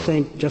Guard. All I'm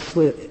saying, just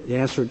to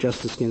answer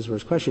Justice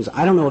Ginsburg's question, is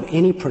I don't know of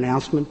any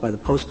pronouncement by the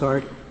Coast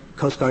Guard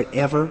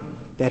ever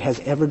that has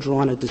ever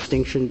drawn a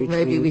distinction between...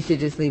 Maybe we should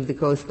just leave the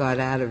Coast Guard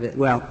out of it.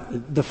 Well,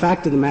 the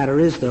fact of the matter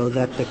is, though,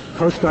 that the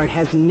Coast Guard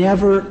has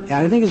never, and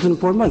I think it's an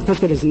important point, the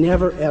Coast Guard has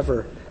never,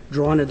 ever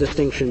drawn a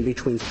distinction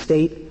between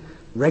state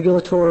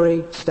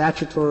regulatory,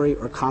 statutory,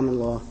 or common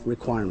law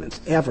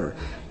requirements, ever.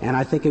 And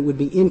I think it would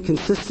be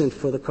inconsistent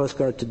for the Coast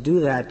Guard to do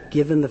that,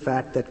 given the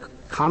fact that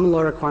common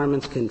law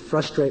requirements can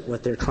frustrate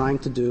what they're trying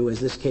to do, as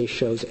this case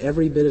shows,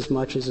 every bit as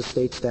much as a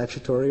state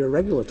statutory or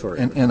regulatory.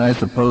 And I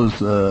suppose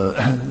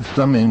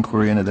some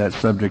inquiry into that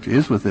subject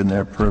is within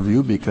their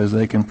purview because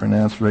they can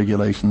pronounce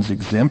regulations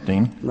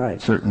exempting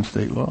certain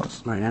state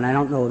laws. Right, and I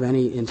don't know of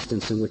any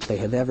instance in which they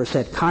have ever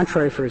said,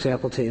 contrary, for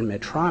example, to in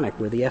Medtronic,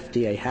 where the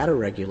FDA had a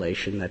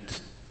regulation that...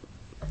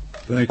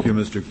 Thank you,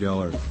 Mr.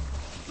 Geller.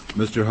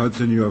 Mr.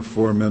 Hudson, you have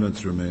 4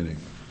 minutes remaining.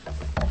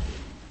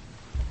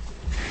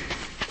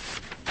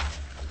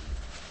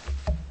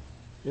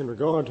 In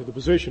regard to the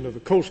position of the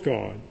Coast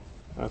Guard,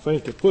 I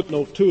think at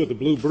footnote 2 of the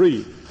blue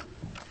brief,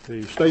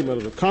 the statement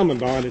of the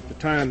Commandant at the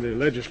time the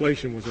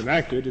legislation was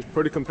enacted is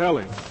pretty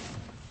compelling.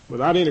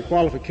 Without any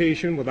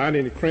qualification, without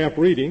any cramped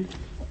reading,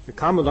 the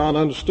Commandant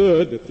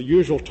understood that the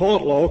usual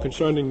tort law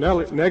concerning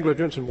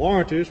negligence and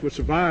warranties would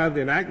survive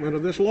the enactment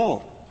of this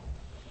law.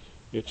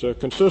 It's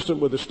consistent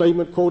with the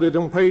statement quoted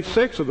on page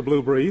 6 of the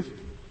blue brief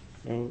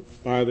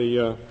by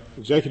the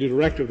Executive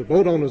Director of the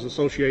Boat Owners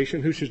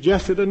Association, who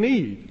suggested a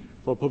need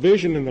for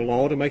provision in the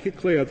law to make it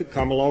clear that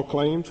common law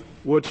claims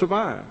would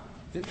survive.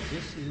 This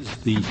is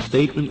the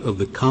statement of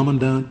the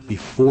Commandant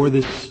before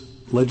this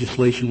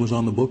legislation was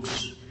on the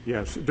books?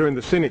 Yes, during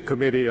the Senate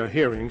committee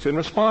hearings, in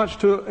response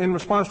to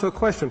a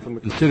question from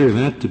the Consider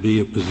that to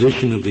be a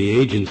position of the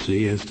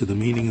agency as to the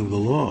meaning of the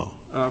law.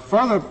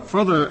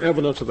 Further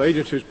evidence of the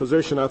agency's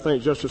position, I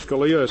think, Justice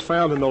Scalia, is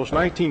found in those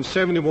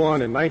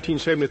 1971 and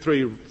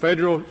 1973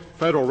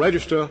 Federal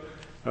Register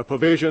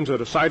provisions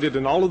that are cited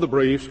in all of the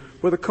briefs,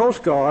 where the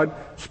Coast Guard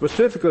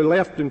specifically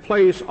left in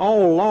place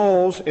all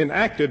laws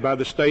enacted by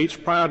the states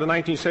prior to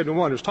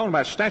 1971. It was talking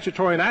about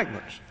statutory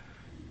enactments.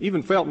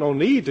 Even felt no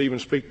need to even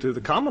speak to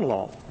the common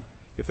law.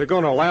 If they're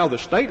going to allow the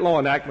state law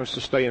enactments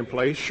to stay in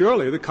place,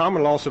 surely the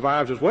common law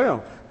survives as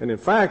well. And in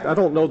fact, I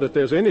don't know that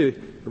there's any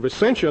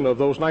recension of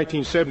those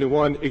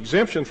 1971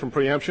 exemptions from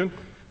preemption.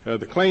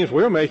 The claims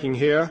we're making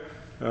here,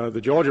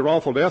 the Georgia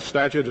wrongful death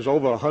statute is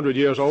over 100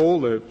 years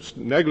old. The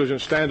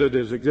negligence standard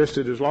has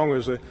existed as long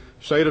as the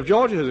state of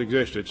Georgia has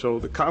existed. So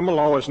the common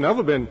law has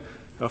never been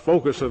a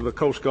focus of the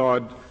Coast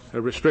Guard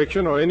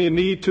restriction or any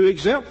need to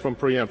exempt from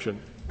preemption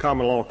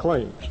common law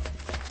claims.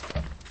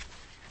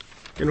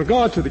 In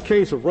regard to the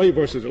case of Ray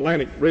versus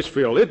Atlantic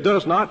Richfield, it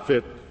does not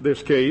fit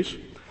this case.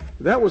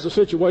 That was a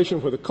situation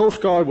where the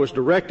Coast Guard was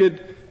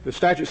directed. The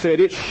statute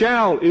said it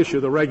shall issue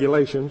the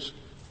regulations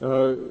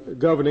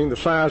governing the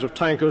size of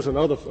tankers and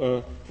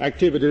other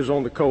activities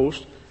on the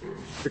coast.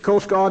 The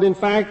Coast Guard, in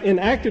fact,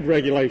 enacted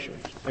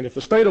regulations. And if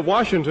the state of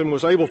Washington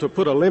was able to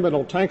put a limit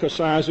on tanker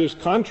sizes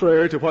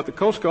contrary to what the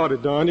Coast Guard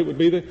had done, it would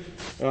be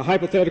the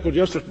hypothetical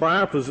Justice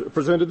Breyer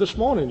presented this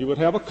morning. You would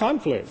have a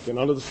conflict. And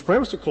under the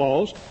Supremacy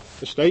Clause,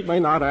 the state may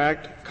not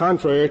act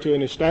contrary to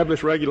an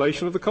established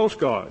regulation of the Coast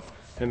Guard.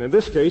 And in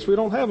this case, we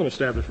don't have an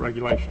established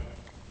regulation.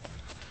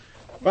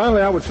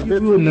 Finally, I would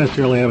submit... You wouldn't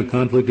necessarily have a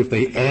conflict if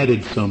they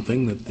added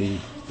something that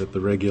the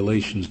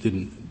regulations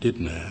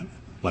didn't have,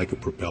 like a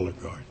propeller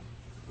guard.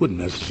 Wouldn't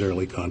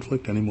necessarily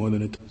conflict any more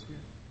than it does here.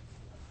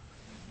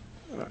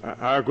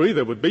 I agree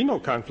there would be no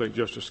conflict,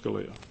 Justice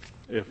Scalia.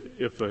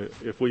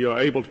 If we are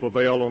able to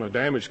prevail on a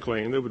damage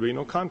claim, there would be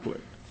no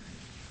conflict.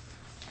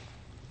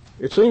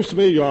 It seems to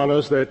me, Your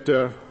Honors,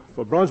 that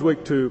for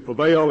Brunswick to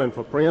prevail and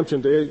for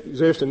preemption to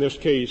exist in this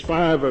case,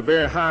 5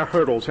 very high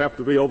hurdles have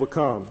to be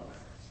overcome.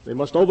 They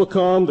must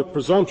overcome the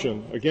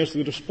presumption against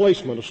the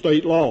displacement of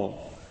state law.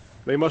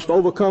 They must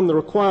overcome the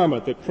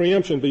requirement that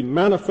preemption be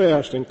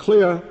manifest and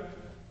clear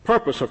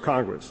purpose of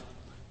Congress.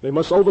 They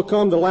must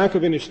overcome the lack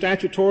of any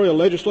statutory or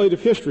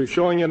legislative history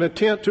showing an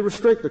intent to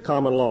restrict the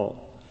common law.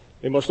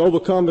 They must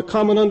overcome the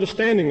common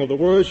understanding of the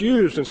words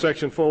used in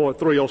Section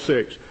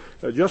 306.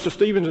 Justice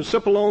Stevens and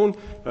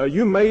Cipollone,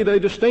 you made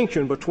a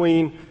distinction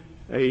between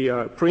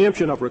a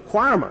preemption of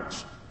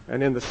requirements,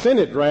 and in the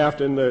Senate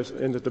draft in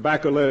the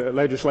tobacco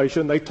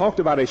legislation, they talked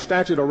about a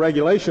statute or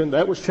regulation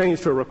that was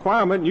changed to a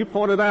requirement, and you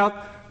pointed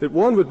out that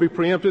one would be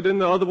preempted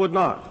and the other would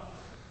not.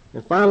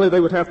 And finally, they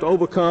would have to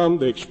overcome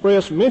the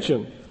express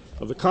mention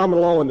of the common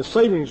law and the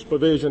savings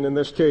provision in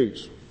this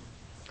case.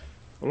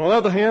 On the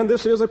other hand,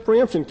 this is a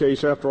preemption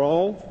case after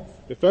all.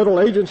 The federal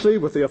agency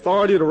with the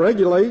authority to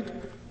regulate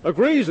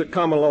agrees that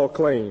common law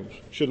claims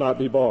should not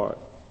be barred.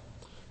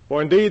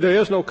 For indeed, there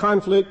is no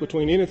conflict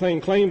between anything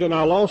claimed in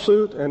our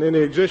lawsuit and any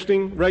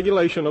existing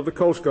regulation of the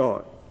Coast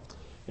Guard.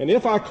 And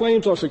if our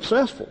claims are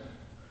successful,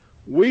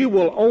 we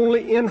will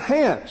only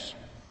enhance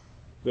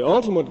the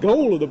ultimate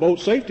goal of the Boat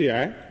Safety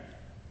Act,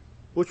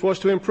 which was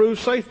to improve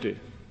safety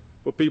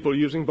for people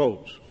using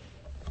boats.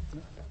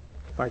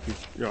 Thank you,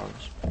 Your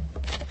Honors.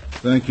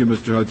 Thank you,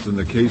 Mr. Hudson.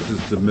 The case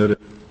is submitted.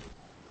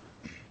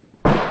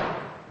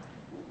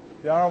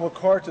 The Honorable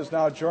Court is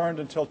now adjourned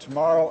until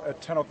tomorrow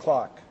at 10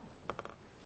 o'clock.